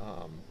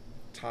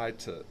tied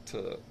to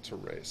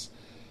race.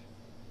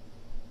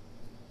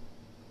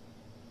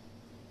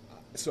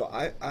 So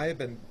I have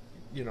been,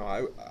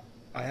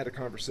 I had a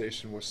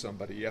conversation with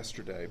somebody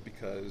yesterday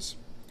because,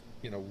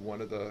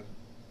 one of the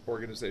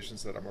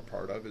organizations that I'm a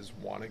part of is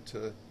wanting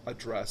to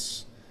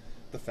address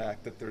the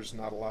fact that there's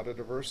not a lot of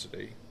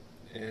diversity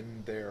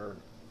in their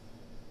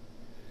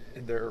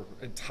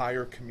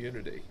entire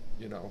community,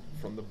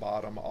 from the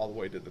bottom all the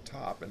way to the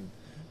top, and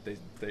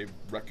they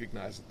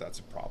recognize that that's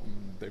a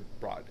problem. They've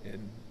brought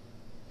in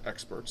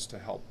experts to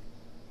help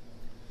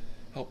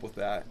with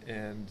that,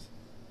 and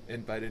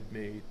invited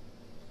me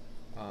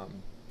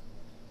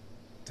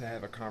to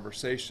have a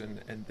conversation,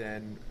 and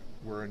then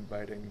we're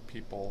inviting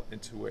people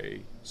into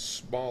a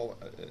small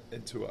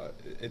into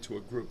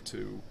a group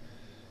to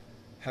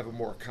have a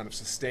more kind of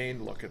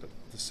sustained look at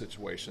the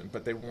situation.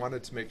 But they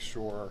wanted to make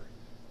sure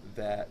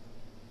that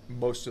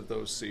most of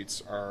those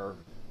seats are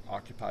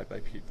occupied by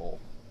people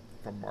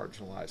from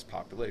marginalized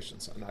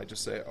populations, and I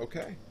just say,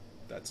 okay,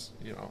 that's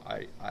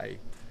I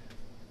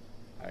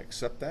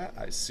accept that.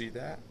 I see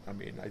that. I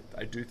mean,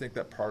 I do think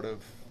that part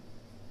of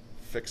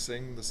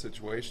fixing the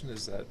situation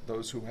is that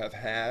those who have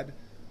had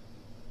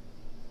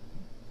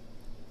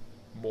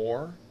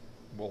more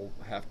will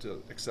have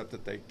to accept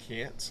that they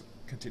can't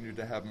continue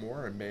to have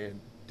more and may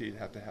indeed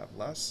have to have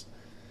less.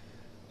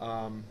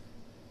 Um,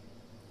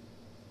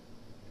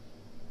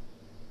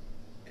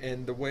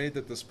 and the way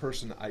that this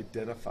person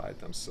identified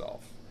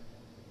themselves,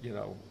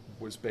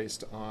 was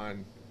based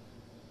on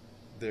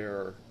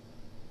their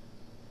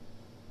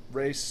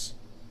race,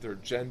 their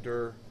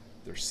gender,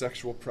 their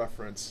sexual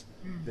preference,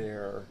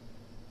 their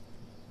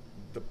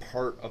the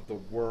part of the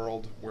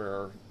world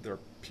where their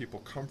people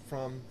come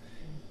from,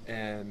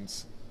 and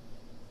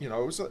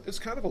it's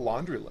kind of a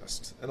laundry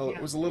list, and it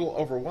Yeah. was a little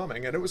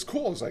overwhelming, and it was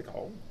cool. It was like,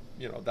 oh,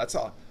 that's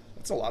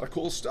a lot of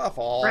cool stuff.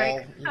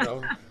 Right.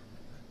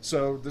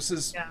 So this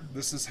is Yeah.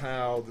 this is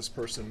how this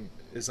person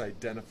is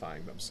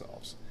identifying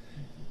themselves.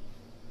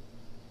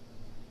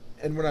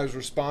 And when I was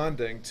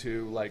responding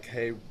to like,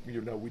 hey,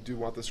 we do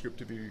want this group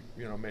to be,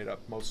 made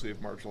up mostly of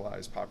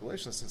marginalized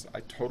populations, I says, I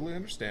totally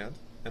understand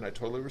and I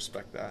totally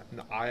respect that,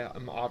 and I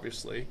am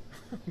obviously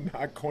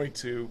not going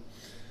to,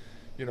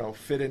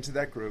 fit into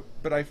that group,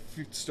 but I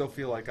still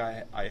feel like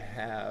I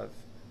have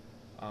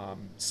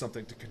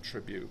something to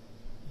contribute,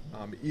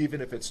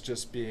 even if it's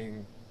just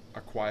being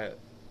a quiet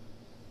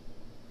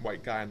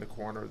white guy in the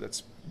corner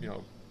that's,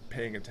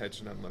 paying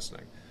attention and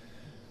listening.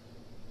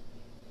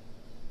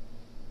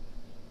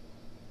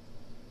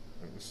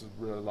 And this is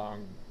a really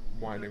long,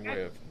 winding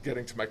way of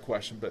getting to my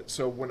question. But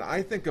so when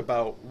I think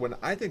about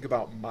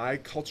my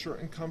culture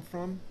and come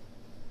from,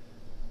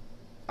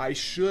 I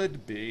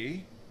should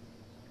be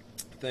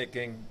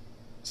thinking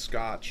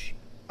Scotch,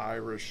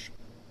 Irish,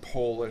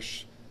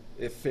 Polish,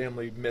 if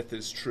family myth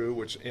is true,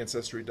 which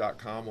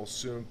Ancestry.com will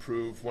soon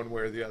prove one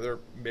way or the other,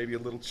 maybe a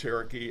little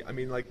Cherokee. I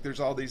mean, like, there's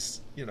all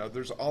these,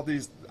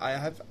 I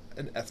have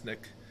an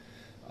ethnic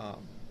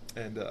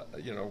and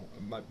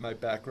my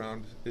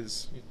background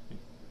is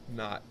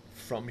not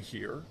from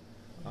here.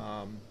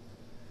 Um,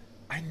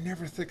 I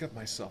never think of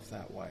myself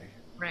that way.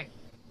 Right.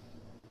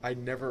 I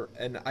never,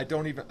 and I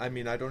don't even, I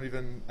mean, I don't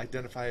even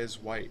identify as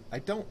white. I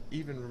don't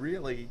even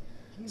really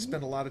Hmm.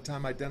 spend a lot of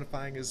time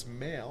identifying as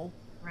male.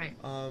 Right.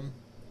 Um,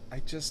 I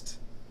just,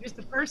 Just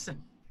a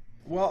person.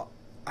 well,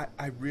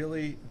 I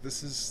really,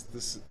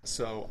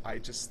 so I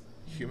just,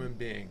 Hmm. human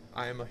being.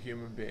 I am a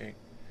human being.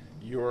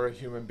 You're a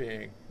human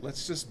being.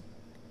 Let's just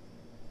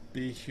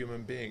be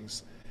human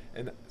beings.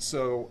 And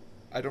so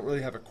I don't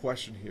really have a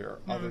question here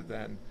other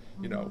than,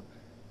 you Mm-hmm. know,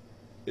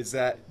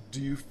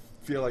 do you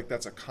feel like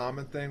that's a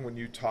common thing when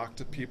you talk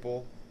to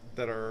people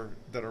that are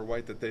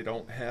white, that they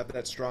don't have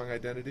that strong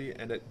identity?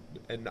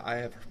 And I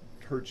have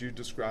heard you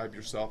describe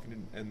yourself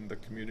and the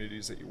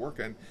communities that you work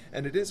in,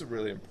 and it is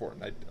really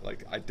important.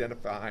 Like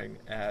identifying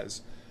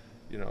as,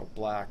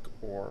 black,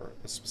 or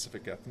a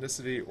specific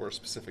ethnicity, or a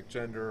specific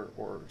gender,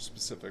 or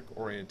specific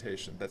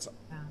orientation. That's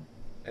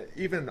Yeah.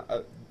 even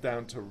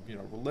down to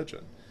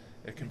religion.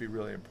 It can Right. be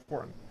really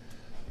important.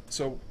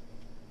 So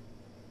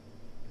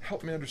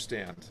help me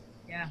understand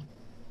Yeah.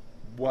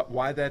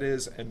 why that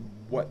is, and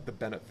what the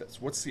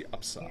benefits. What's the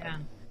upside? Yeah.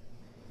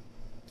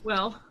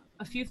 Well,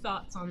 a few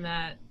thoughts on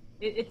that.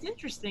 It's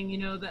interesting,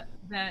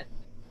 that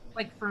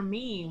like for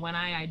me, when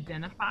I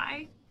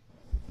identify,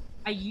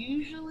 I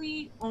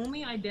usually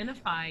only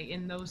identify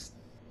in those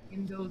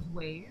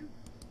ways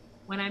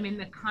when I'm in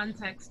the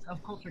context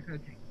of culture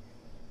coaching,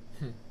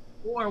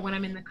 or when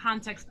I'm in the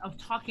context of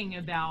talking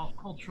about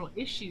cultural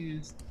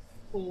issues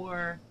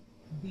for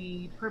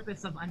the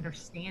purpose of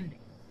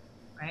understanding,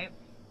 right?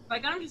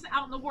 Like I'm just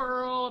out in the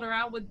world or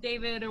out with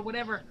David or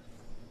whatever,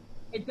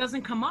 it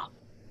doesn't come up.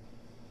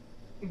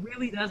 It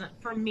really doesn't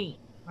for me,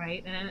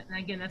 right? And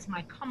again, that's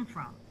my come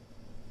from.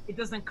 It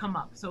doesn't come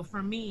up. So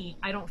for me,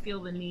 I don't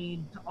feel the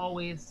need to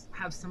always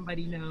have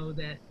somebody know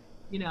that,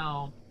 you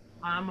know,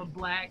 I'm a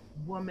black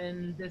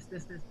woman, this.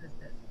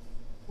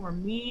 For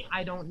me,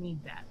 I don't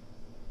need that.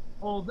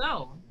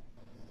 Although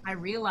I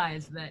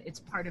realize that it's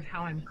part of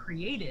how I'm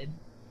created,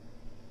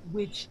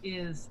 which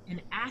is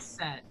an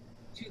asset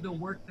to the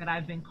work that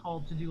I've been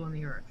called to do on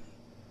the earth,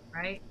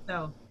 right?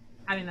 So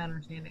having that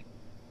understanding.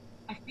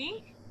 I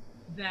think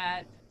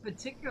that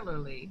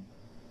particularly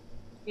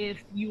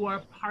if you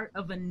are part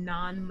of a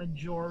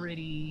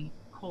non-majority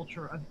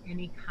culture of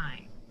any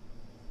kind,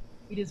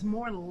 it is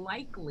more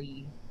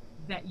likely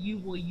that you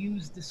will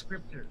use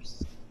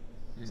descriptors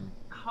Mm.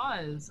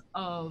 because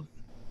of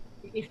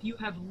if you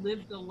have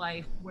lived a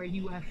life where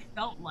you have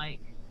felt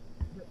like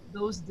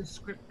those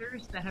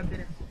descriptors that have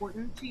been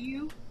important to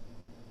you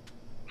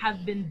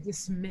have been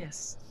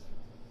dismissed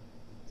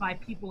by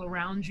people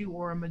around you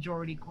or a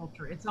majority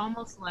culture. It's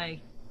almost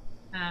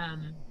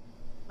um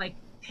like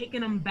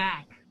taking them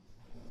back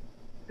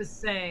to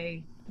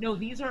say, no,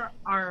 these are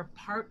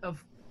part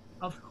of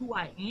who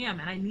I am,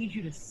 and I need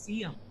you to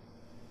see them,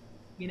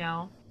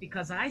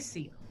 because I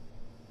see them.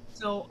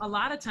 So a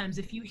lot of times,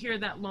 if you hear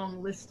that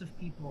long list of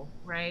people,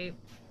 right,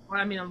 or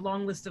I mean a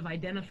long list of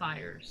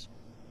identifiers,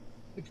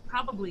 it's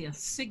probably a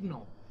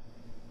signal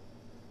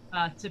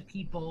to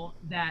people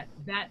that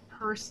that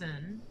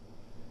person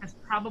has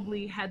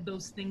probably had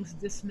those things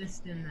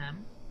dismissed in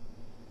them,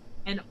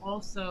 and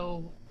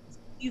also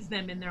sees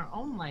them in their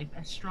own life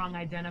as strong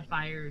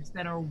identifiers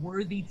that are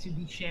worthy to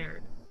be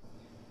shared.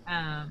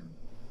 Um,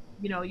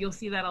 you'll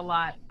see that a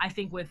lot, I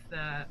think, with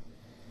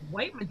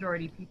white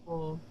majority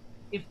people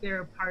if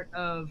they're part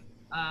of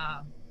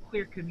uh,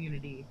 queer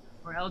community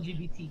or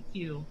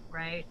LGBTQ,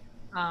 right?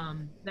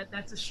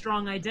 That's a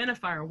strong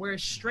identifier.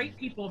 Whereas straight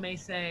people may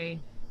say,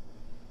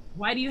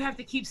 "Why do you have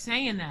to keep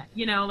saying that?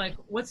 Like,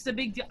 what's the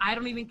big deal? I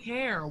don't even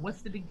care.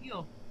 What's the big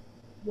deal?"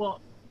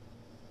 Well,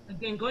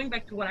 again, going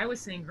back to what I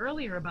was saying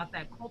earlier about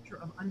that culture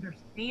of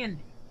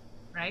understanding,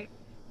 right?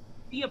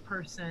 See a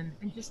person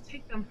and just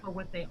take them for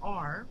what they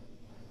are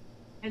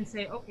and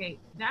say, okay,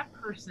 that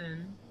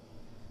person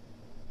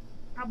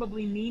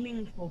probably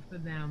meaningful for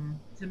them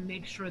to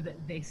make sure that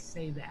they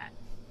say that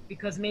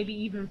because maybe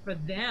even for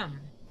them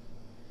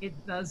it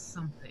does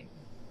something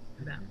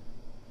for them.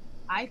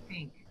 I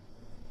think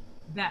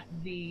that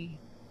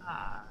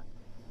uh,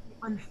 the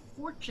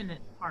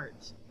unfortunate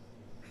part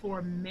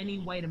for many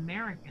white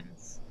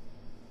Americans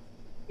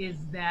is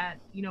that,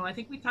 I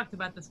think we talked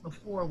about this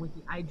before with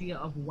the idea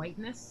of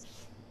whiteness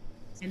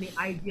and the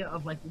idea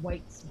of like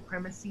white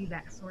supremacy,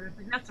 that sort of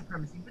thing. Not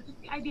supremacy, but just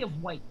the idea of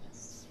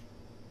whiteness.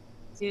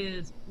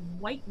 Is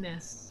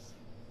whiteness,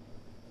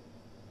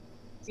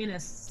 in a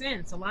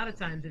sense, a lot of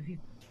times, if you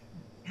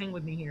hang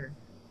with me here,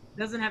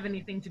 doesn't have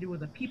anything to do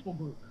with a people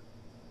group,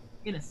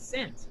 in a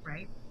sense,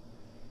 right?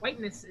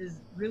 Whiteness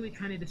is really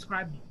trying to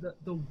describe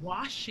the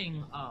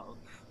washing of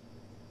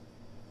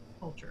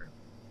culture.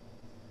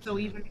 So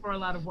even for a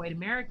lot of white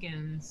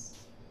Americans,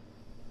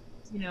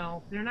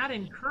 they're not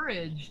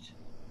encouraged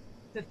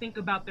to think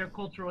about their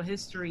cultural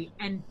history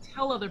and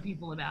tell other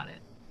people about it.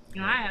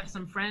 Right. I have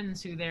some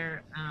friends who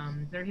their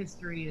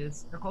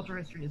cultural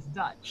history is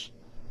Dutch.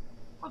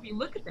 Well, if you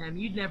look at them,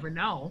 you'd never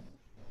know,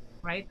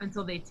 right?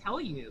 Until they tell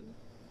you.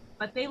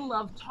 but they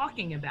love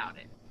talking about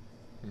it,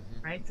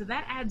 Hmm. right? So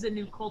that adds a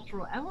new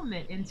cultural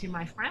element into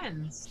my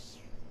friends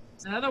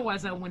that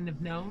otherwise I wouldn't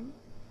have known.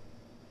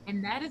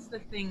 And that is the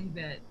thing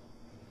that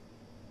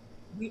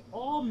we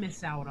all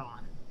miss out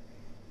on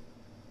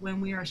when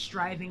we are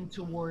striving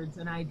towards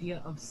an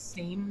idea of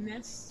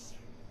sameness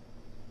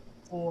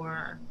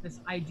or this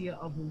idea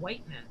of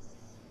whiteness,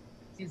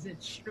 is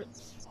it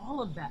strips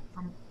all of that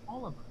from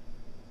all of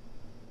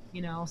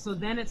us. So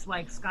then it's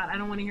like, Scott, I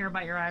don't want to hear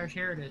about your Irish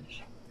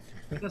heritage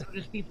because we're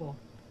just people.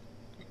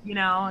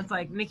 It's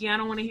like, Nikki, I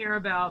don't want to hear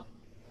about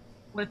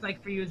what it's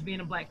like for you as being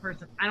a black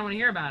person. I don't want to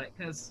hear about it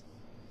because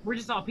we're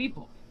just all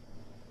people.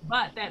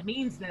 But that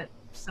means that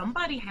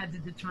somebody had to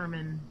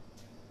determine,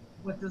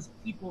 what does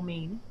people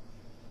mean,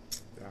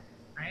 Yeah.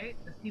 right?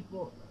 Does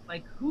people,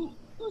 like, who's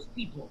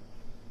people?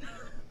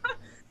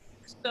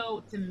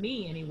 So to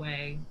me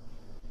anyway,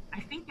 I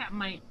think that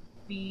might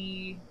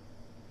be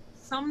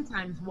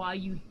sometimes why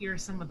you hear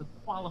some of the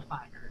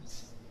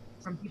qualifiers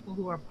from people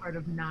who are part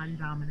of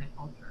non-dominant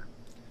culture.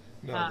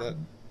 No, that.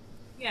 Um,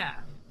 yeah,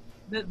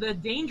 the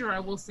danger, I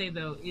will say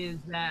though, is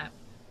that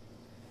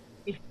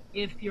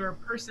if you're a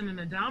person in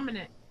a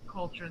dominant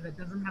culture that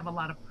doesn't have a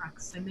lot of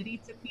proximity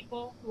to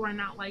people who are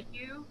not like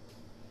you,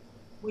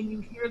 when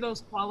you hear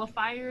those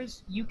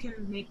qualifiers, you can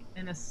make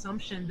an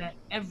assumption that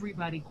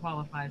everybody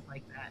qualifies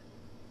like that,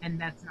 and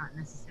that's not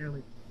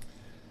necessarily.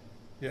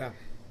 Yeah.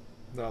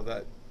 No,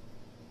 that.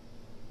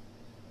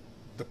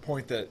 The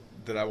point that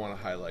I want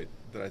to highlight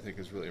that I think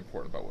is really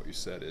important about what you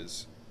said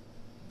is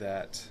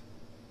that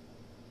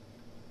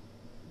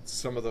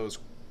some of those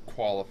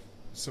quali-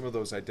 some of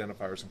those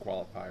identifiers and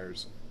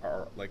qualifiers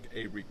are like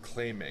a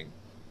reclaiming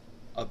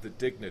of the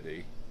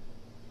dignity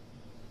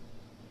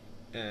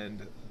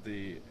and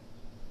the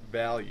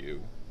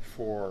value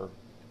for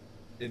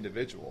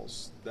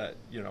individuals that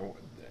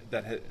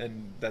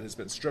and that has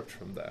been stripped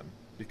from them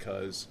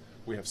because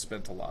we have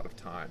spent a lot of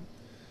time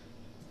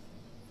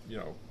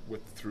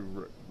with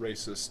through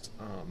racist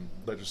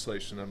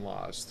legislation and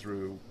laws,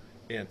 through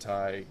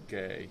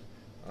anti-gay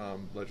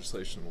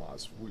legislation and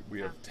laws. We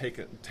Yeah.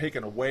 have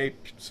taken away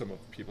some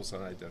of people's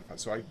unidentified.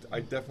 So I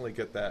definitely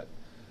get that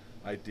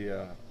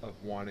idea of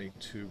wanting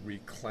to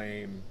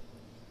reclaim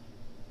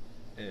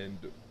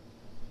and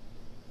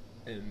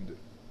and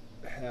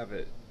have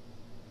it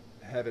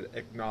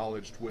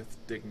acknowledged with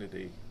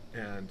dignity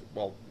and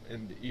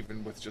and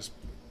even with just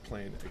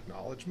plain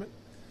acknowledgement.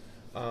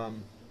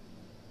 Um,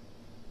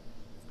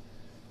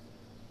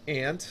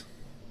 and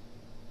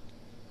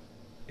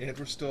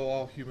we're still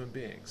all human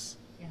beings.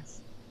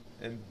 Yes.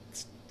 And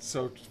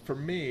so for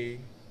me,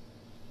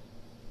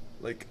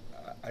 like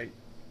I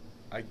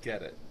I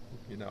get it.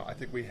 I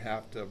think we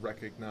have to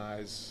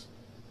recognize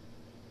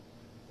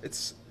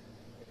it's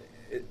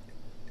it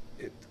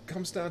it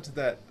comes down to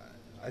that.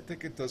 I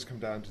think it does come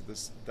down to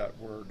that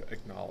word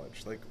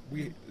acknowledge. Like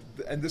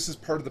and this is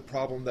part of the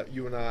problem that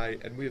you and I,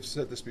 and we have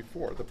said this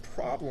before.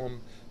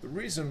 The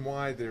reason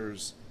why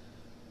there's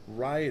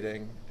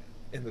rioting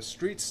in the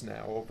streets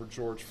now over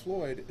George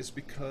Floyd is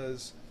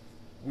because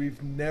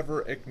we've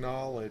never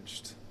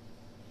acknowledged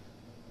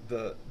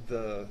the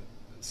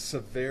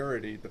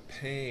severity, the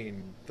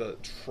pain, the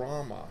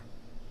trauma,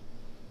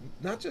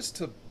 not just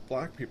to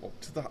black people,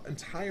 to the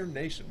entire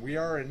nation. We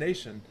are a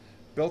nation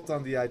built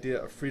on the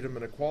idea of freedom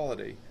and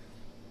equality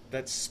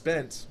that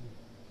spent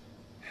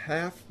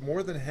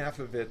more than half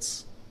of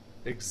its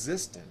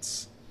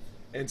existence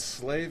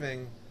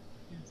enslaving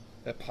Yes.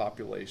 a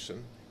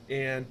population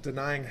and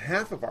denying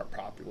half of our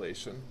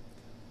population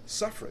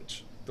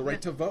suffrage, the Yeah.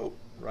 right to vote,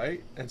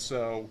 right? And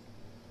so,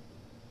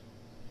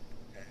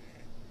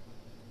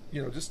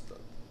 just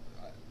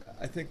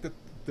I think that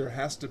there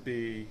has to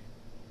be,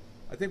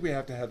 I think we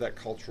have to have that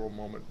cultural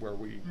moment where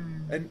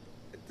Mm. and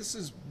this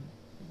is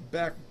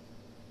back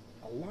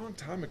a long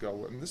time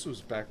ago, and this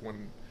was back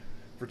when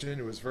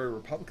Virginia was very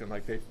Republican.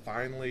 Like they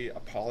finally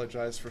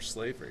apologized for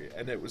slavery,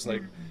 and it was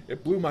like Mm.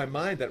 it blew my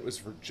mind that it was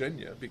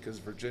Virginia because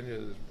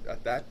Virginia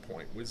at that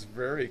point was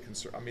very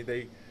concerned. I mean,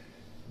 they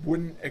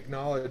wouldn't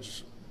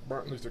acknowledge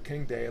Martin Luther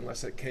King Day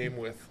unless it came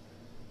with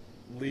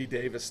Lee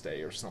Davis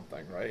Day or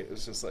something, right? It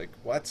was just like,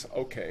 what?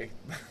 Okay,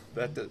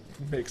 that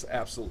makes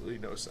absolutely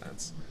no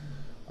sense.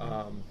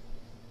 Um,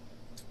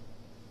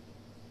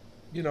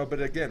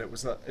 but again, it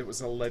was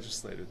a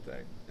legislated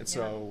thing, and Yeah.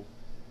 so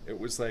it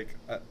was like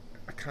a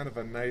kind of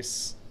a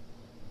nice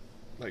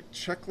like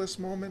checklist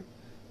moment,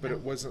 but Yeah.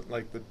 it wasn't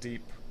like the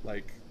deep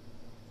like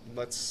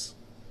let's.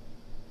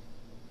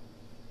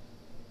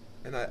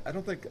 And I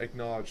don't think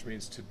acknowledge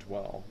means to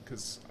dwell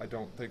because I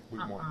don't think we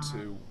want Uh-uh.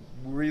 to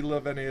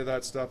relive any of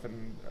that stuff,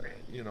 and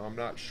Right. I'm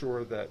not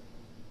sure that,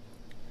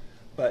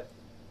 but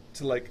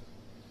to like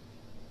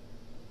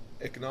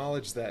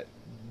acknowledge that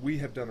we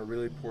have done a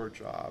really poor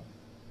job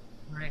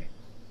Right.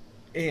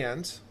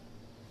 and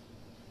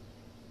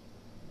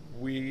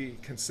we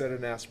can set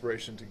an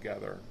aspiration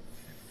together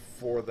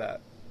for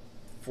that,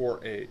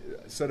 for a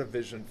set a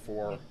vision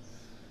for Yes.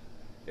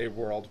 a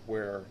world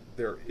where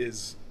there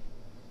is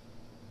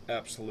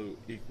absolute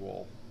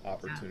equal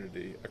Exactly.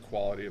 opportunity,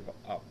 equality of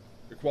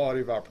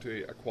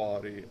opportunity,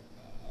 equality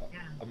Yeah.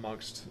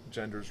 amongst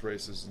genders,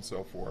 races, and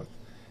so forth.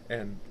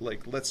 And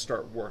like, let's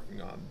start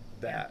working on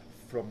Yeah. that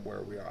from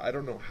where we are. I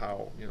don't know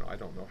how, I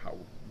don't know how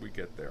we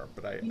get there,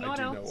 but You I know what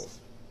do know. else?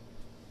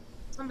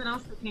 Something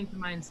else that came to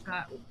mind,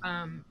 Scott,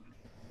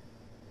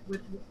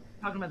 with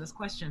talking about this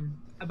question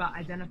about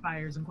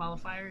identifiers and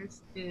qualifiers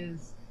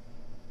is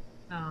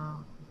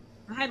um,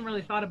 I hadn't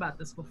really thought about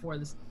this before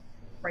this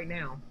right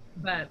now,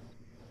 but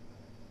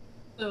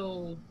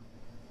so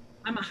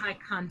I'm a high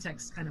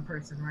context kind of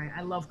person, right?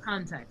 I love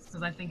context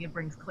because I think it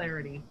brings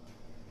clarity.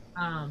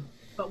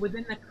 But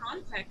within the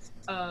context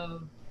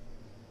of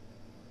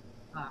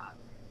uh,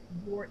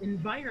 your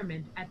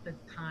environment at the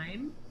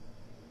time,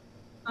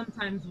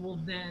 sometimes will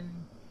then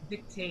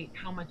dictate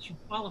how much you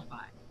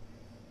qualify,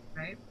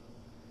 right?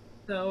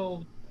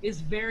 So it's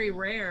very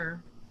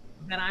rare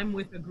that I'm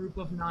with a group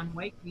of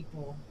non-white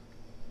people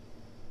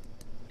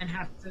and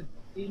have to,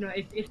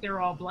 if they're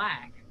all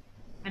black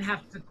and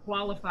have to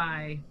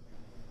qualify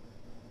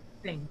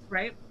things,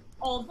 right?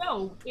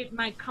 Although it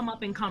might come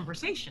up in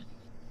conversation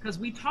because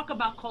we talk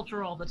about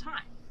culture all the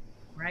time,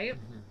 right?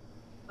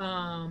 Hmm.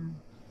 Um,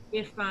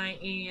 if I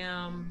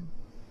am,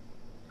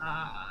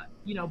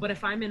 but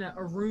if I'm in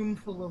a room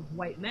full of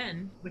white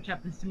men, which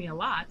happens to me a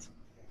lot,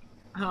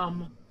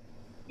 um,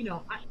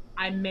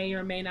 I may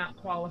or may not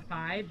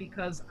qualify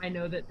because I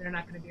know that they're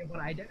not going to be able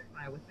to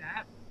identify with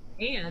that.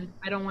 And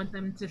I don't want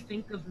them to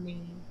think of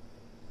me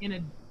in a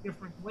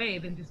different way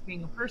than just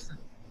being a person,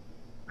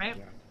 right?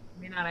 Yeah.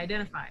 May not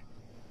identify.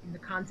 In the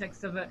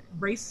context of a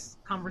race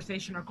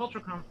conversation or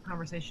cultural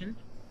conversation,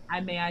 I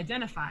may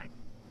identify.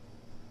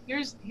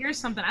 Here's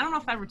something. I don't know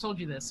if I ever told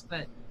you this,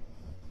 but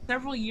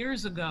several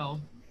years ago,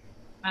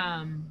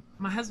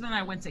 my husband and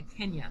I went to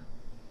Kenya,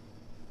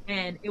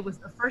 and it was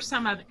the first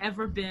time I've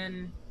ever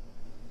been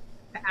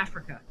to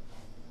Africa,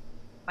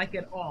 like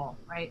at all,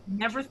 right?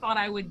 Never thought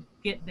I would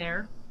get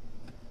there.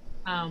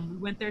 We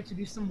went there to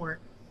do some work,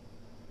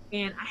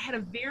 and I had a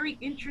very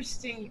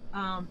interesting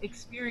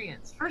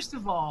experience. First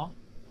of all,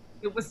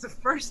 it was the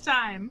first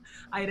time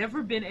I had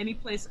ever been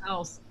anyplace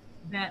else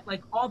that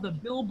like all the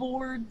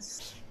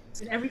billboards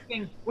and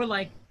everything were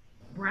like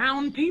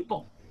brown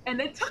people. And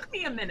it took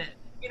me a minute,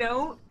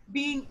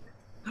 being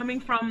coming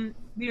from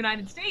the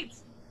United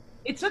States.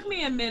 It took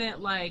me a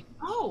minute, like,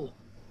 oh,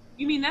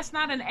 you mean that's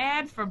not an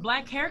ad for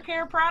black hair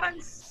care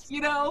products?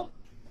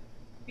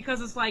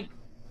 Because it's like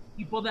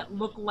people that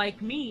look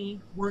like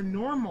me were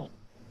normal,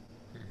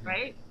 Hmm.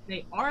 right?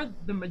 They are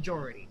the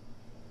majority.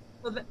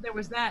 So there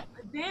was that.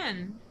 But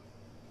then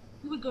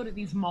we would go to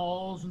these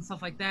malls and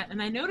stuff like that.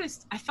 And I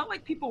noticed, I felt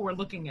like people were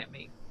looking at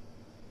me.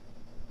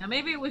 Now,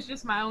 maybe it was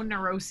just my own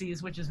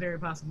neuroses, which is very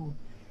possible.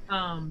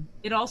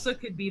 It also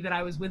could be that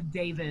I was with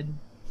David.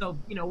 So,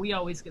 we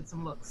always get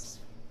some looks.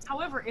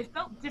 However, it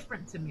felt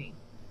different to me.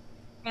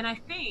 And I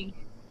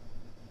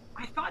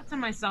thought to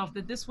myself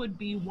that this would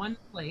be one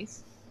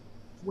place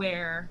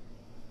where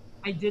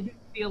I didn't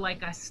feel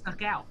like I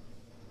stuck out,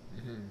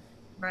 Hmm.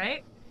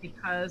 right?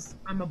 Because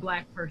I'm a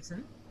black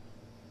person.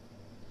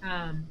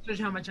 Shows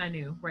you how much I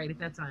knew, right, at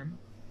that time.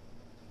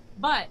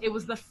 But it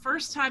was the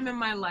first time in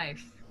my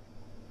life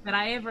that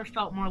I ever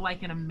felt more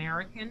like an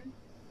American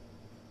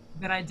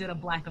than I did a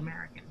Black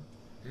American.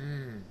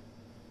 Mm.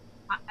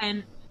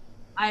 And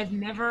I've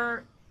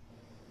never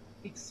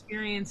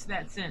experienced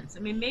that since. I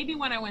mean, maybe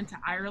when I went to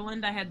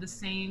Ireland, I had the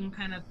same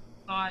kind of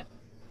thought,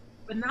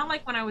 but not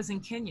like when I was in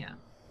Kenya,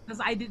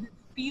 because I didn't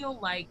feel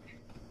like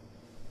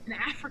an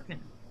African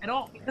at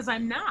all, Right. because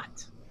I'm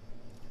not,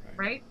 Right.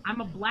 right?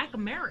 I'm a Black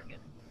American.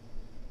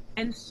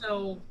 And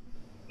so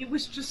it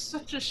was just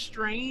such a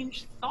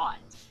strange thought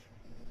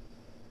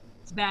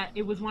that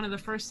it was one of the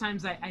first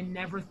times I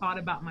never thought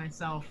about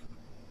myself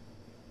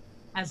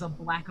as a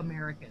Black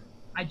American.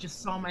 I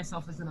just saw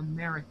myself as an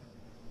American.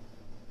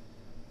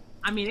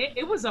 I mean,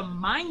 it was a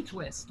mind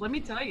twist, let me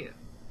tell you.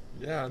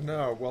 Yeah.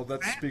 No. Well,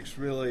 that Right? speaks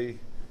really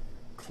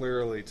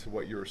clearly to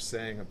what you were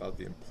saying about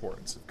the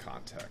importance of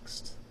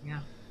context. Yeah.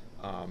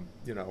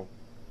 You know,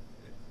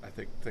 I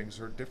think things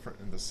are different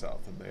in the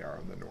South than they are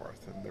in the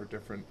North, and they're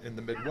different in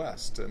the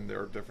Midwest, and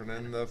they're different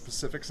in the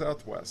Pacific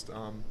Southwest.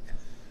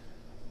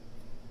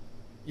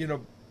 You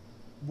know,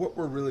 what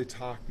we're really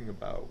talking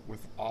about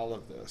with all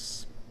of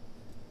this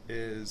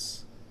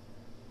is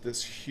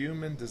this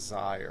human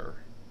desire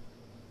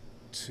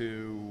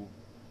to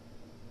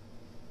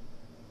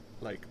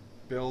like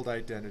build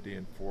identity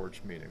and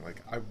forge meaning.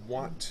 Like I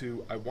want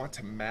to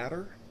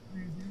matter.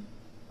 Mm-hmm.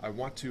 I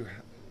want to,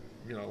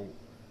 you know,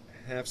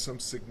 have some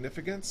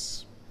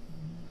significance,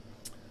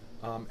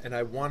 Mm-hmm. and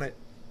I want it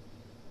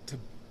to,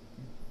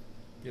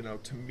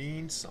 to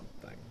mean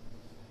something.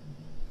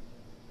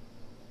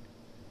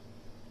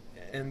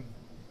 And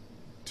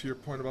to your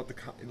point about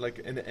like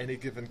in any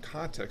given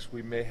context,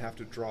 we may have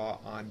to draw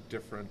on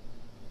different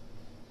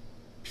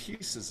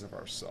pieces of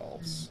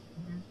ourselves.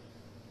 Mm-hmm.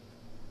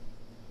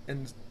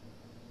 And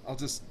I'll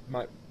just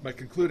my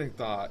concluding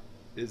thought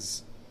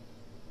is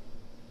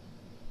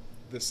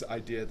this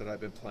idea that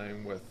I've been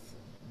playing with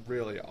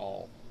really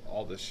all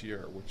this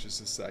year, which is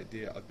this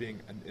idea of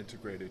being an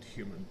integrated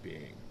human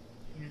being.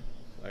 Yeah.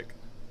 Like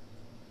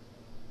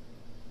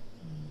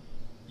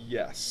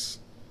yes,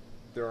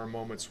 there are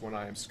moments when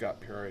I am Scott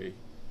Perry,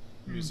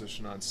 Mm.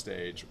 musician on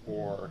stage,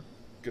 or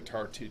Mm.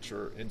 guitar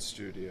teacher in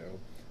studio,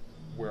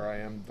 where I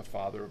am the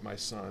father of my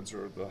sons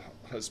or the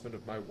husband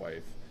of my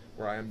wife,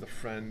 where I am the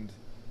friend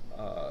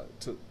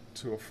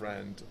to a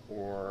friend,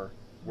 or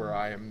where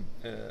I am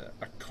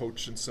a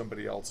coach in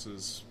somebody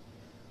else's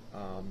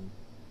um,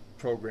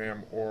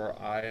 program, or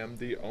I am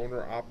the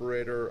owner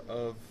operator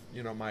of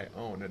my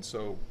own. And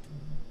so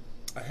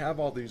I have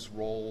all these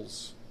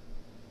roles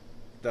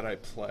that I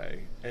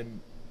play,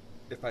 and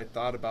if I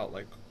thought about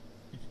like,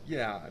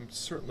 yeah, I'm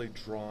certainly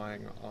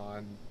drawing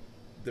on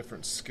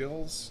different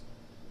skills,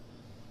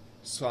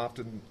 soft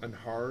and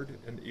hard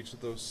in each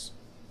of those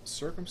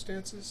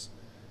circumstances.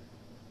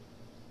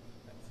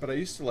 But I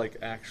used to like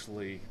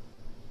actually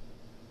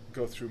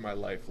go through my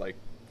life like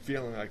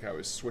feeling like I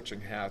was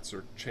switching hats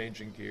or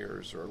changing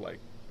gears or like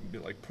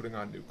putting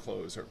on new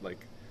clothes or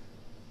like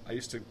I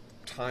used to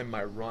time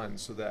my run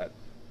so that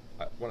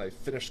when I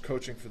finished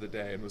coaching for the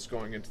day and was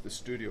going into the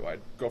studio,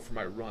 I'd go for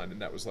my run,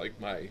 and that was like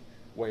my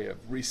way of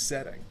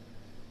resetting.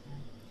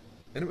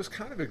 And it was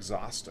kind of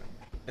exhausting.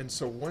 And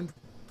so one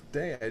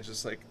day I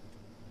just like,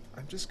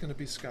 I'm just going to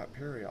be Scott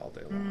Perry all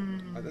day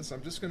long. Mm.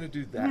 I'm just going to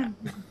do that.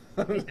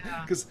 Mm.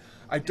 Yeah. Because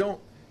I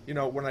don't,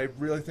 when I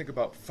really think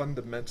about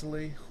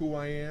fundamentally who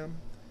I am,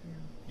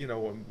 Yeah.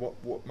 and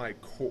what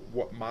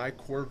my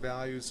core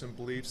values and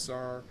beliefs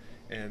are,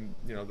 and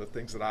the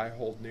things that I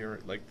hold near,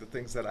 like the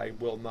things that I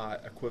will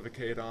not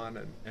equivocate on,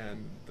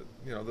 and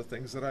the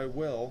things that I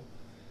will.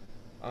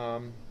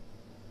 Um,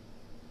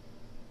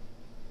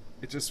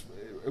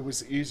 it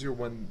was easier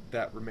when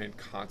that remained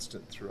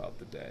constant throughout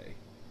the day,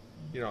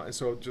 and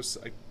so just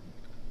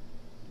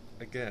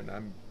again,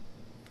 I'm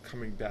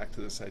coming back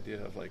to this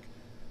idea of like,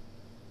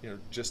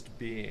 just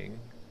being,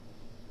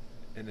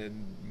 and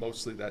then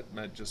mostly that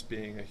meant just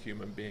being a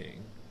human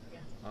being.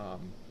 Yes.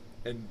 Um,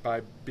 and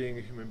by being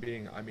a human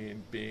being, I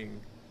mean being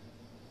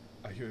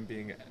a human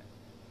being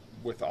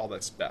with all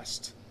that's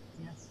best: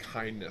 Yes.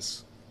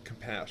 kindness,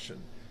 compassion,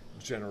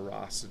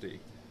 generosity,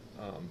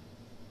 um,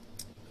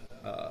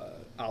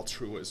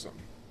 altruism,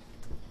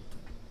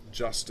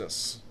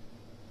 justice.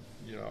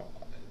 You know,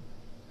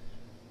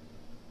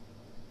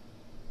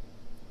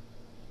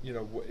 you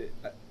know,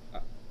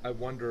 I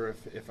wonder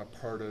if a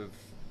part of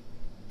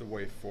the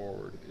way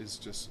forward is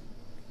just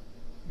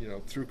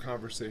through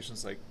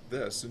conversations like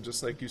this, and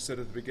just like you said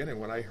at the beginning,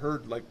 when I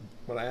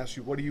asked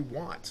you what do you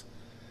want,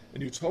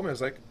 and you told me, I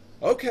was like,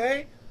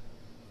 okay,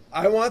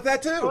 I want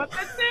that I too. want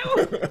that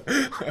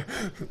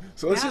too.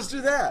 So let's Yeah. just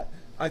do that.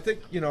 I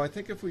think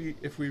if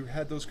we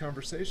had those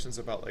conversations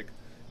about like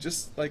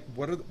just like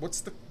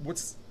what's the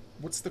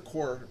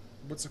core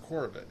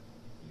of it,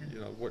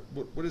 Yeah.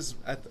 what is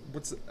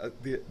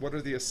what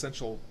are the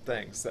essential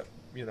things that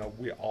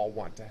we all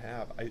want to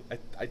have.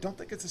 I don't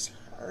think it's as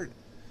hard.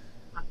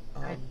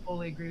 I um,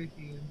 totally agree with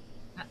you.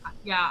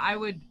 Yeah, I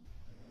would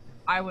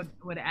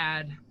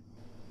add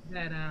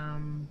that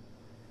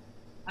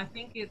I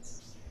think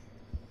it's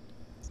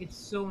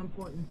so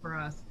important for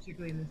us,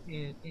 particularly in this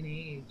day and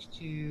age,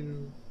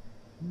 to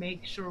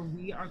make sure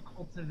we are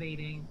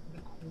cultivating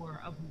the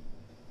core of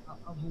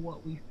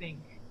what we think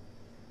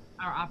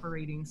our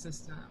operating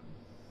system,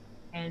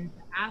 and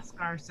to ask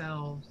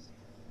ourselves,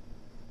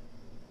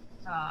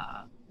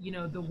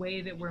 the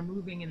way that we're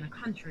moving in the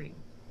country,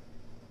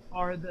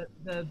 are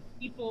the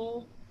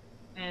people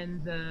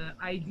and the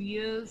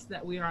ideas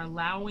that we are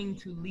allowing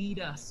to lead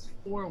us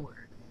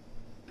forward,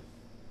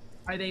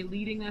 are they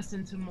leading us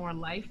into more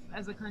life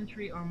as a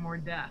country or more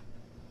death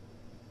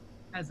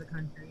as a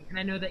country? And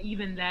I know that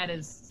even that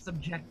is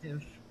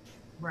subjective,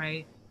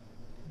 right?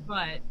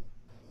 But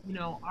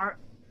our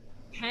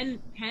can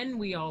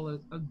we all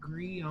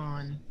agree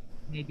on,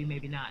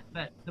 maybe not,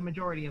 but the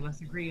majority of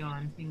us agree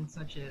on things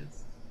such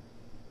as,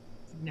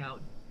 you know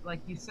like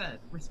you said,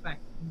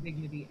 respect and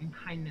dignity and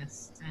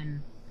kindness,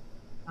 and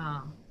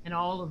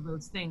all of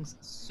those things,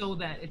 so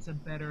that it's a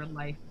better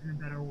life and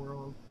a better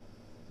world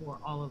for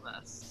all of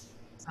us.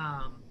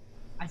 um,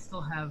 I still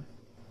have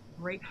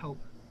great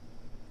hope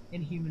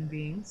in human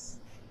beings,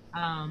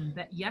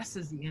 that yes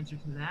is the answer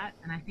to that.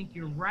 And I think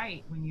you're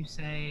right when you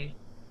say,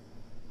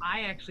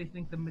 I actually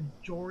think the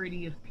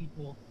majority of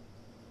people,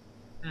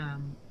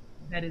 um,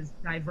 that is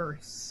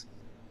diverse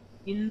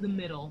in the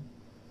middle,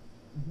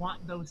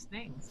 want those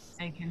things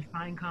and can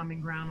find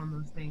common ground on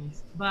those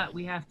things. But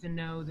we have to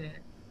know that,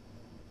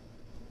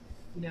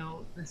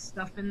 the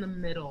stuff in the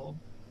middle,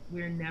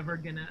 we're never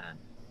gonna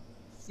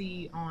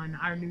see on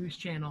our news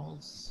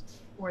channels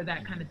or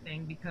that kind of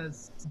thing,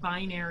 because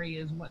binary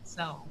is what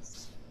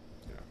sells.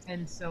 yeah.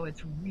 And so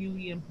it's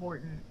really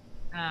important,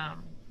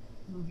 um,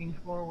 moving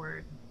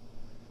forward,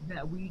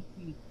 that we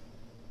keep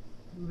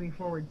moving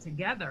forward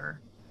together,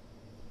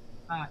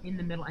 in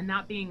the middle, and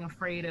not being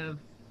afraid of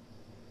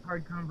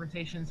hard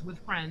conversations with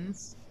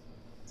friends,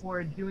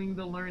 or doing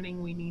the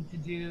learning we need to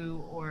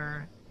do,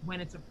 or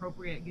when it's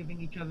appropriate, giving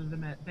each other the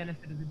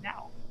benefit of the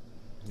doubt,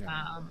 Yeah.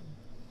 um,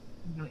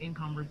 in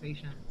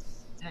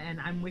conversations. And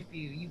I'm with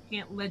you. You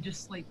can't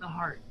legislate the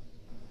heart.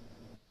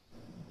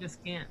 You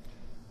just can't.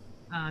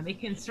 It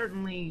can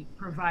certainly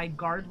provide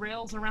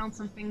guardrails around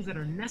some things that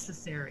are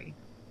necessary,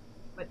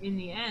 but in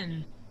the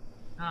end,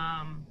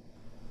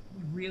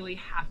 we really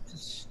have to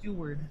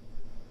steward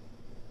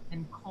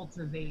and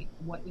cultivate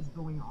what is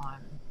going on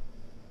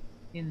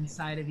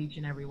inside of each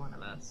and every one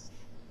of us.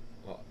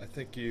 Well, I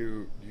think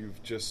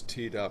you've just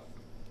teed up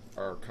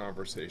our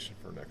conversation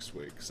for next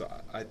week. So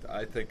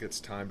I think it's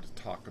time to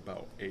talk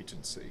about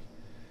agency.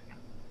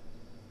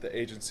 The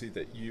agency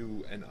that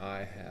you and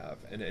I have,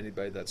 and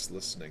anybody that's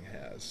listening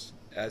has,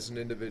 as an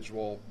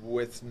individual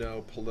with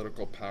no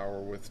political power,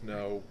 with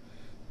no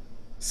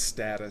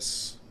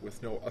status,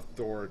 with no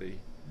authority.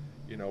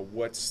 You know,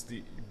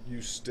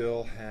 you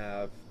still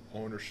have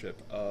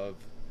ownership of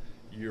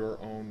your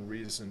own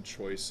reasoned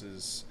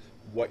choices,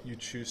 what you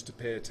choose to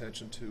pay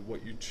attention to,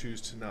 what you choose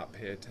to not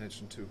pay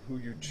attention to, who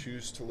you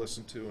choose to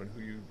listen to and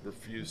who you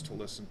refuse to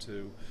listen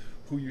to,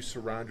 who you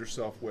surround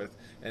yourself with,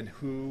 and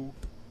who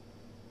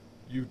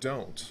you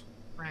don't.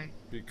 Right.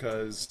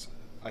 Because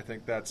I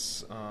think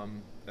that's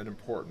an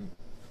important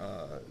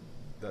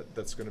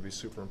that's going to be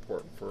super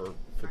important for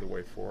the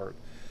way forward.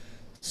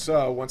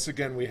 So once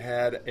again, we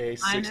had a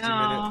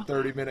 60-minute,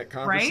 30-minute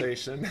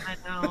conversation. Right?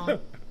 I know.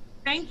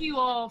 Thank you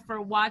all for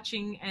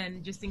watching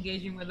and just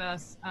engaging with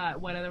us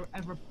at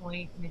whatever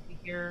point. And if you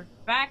hear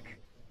back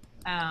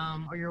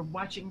or you're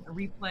watching a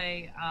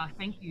replay,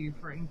 thank you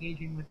for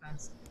engaging with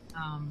us.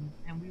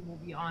 And we will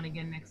be on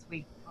again next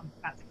week on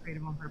Scott's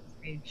Creative on Purpose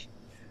page.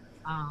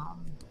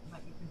 But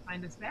you can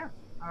find us there.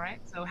 All right.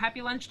 So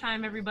happy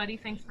lunchtime, everybody.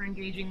 Thanks for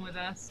engaging with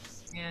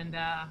us. And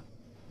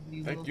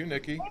thank you,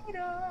 Nikki.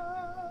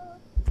 Later.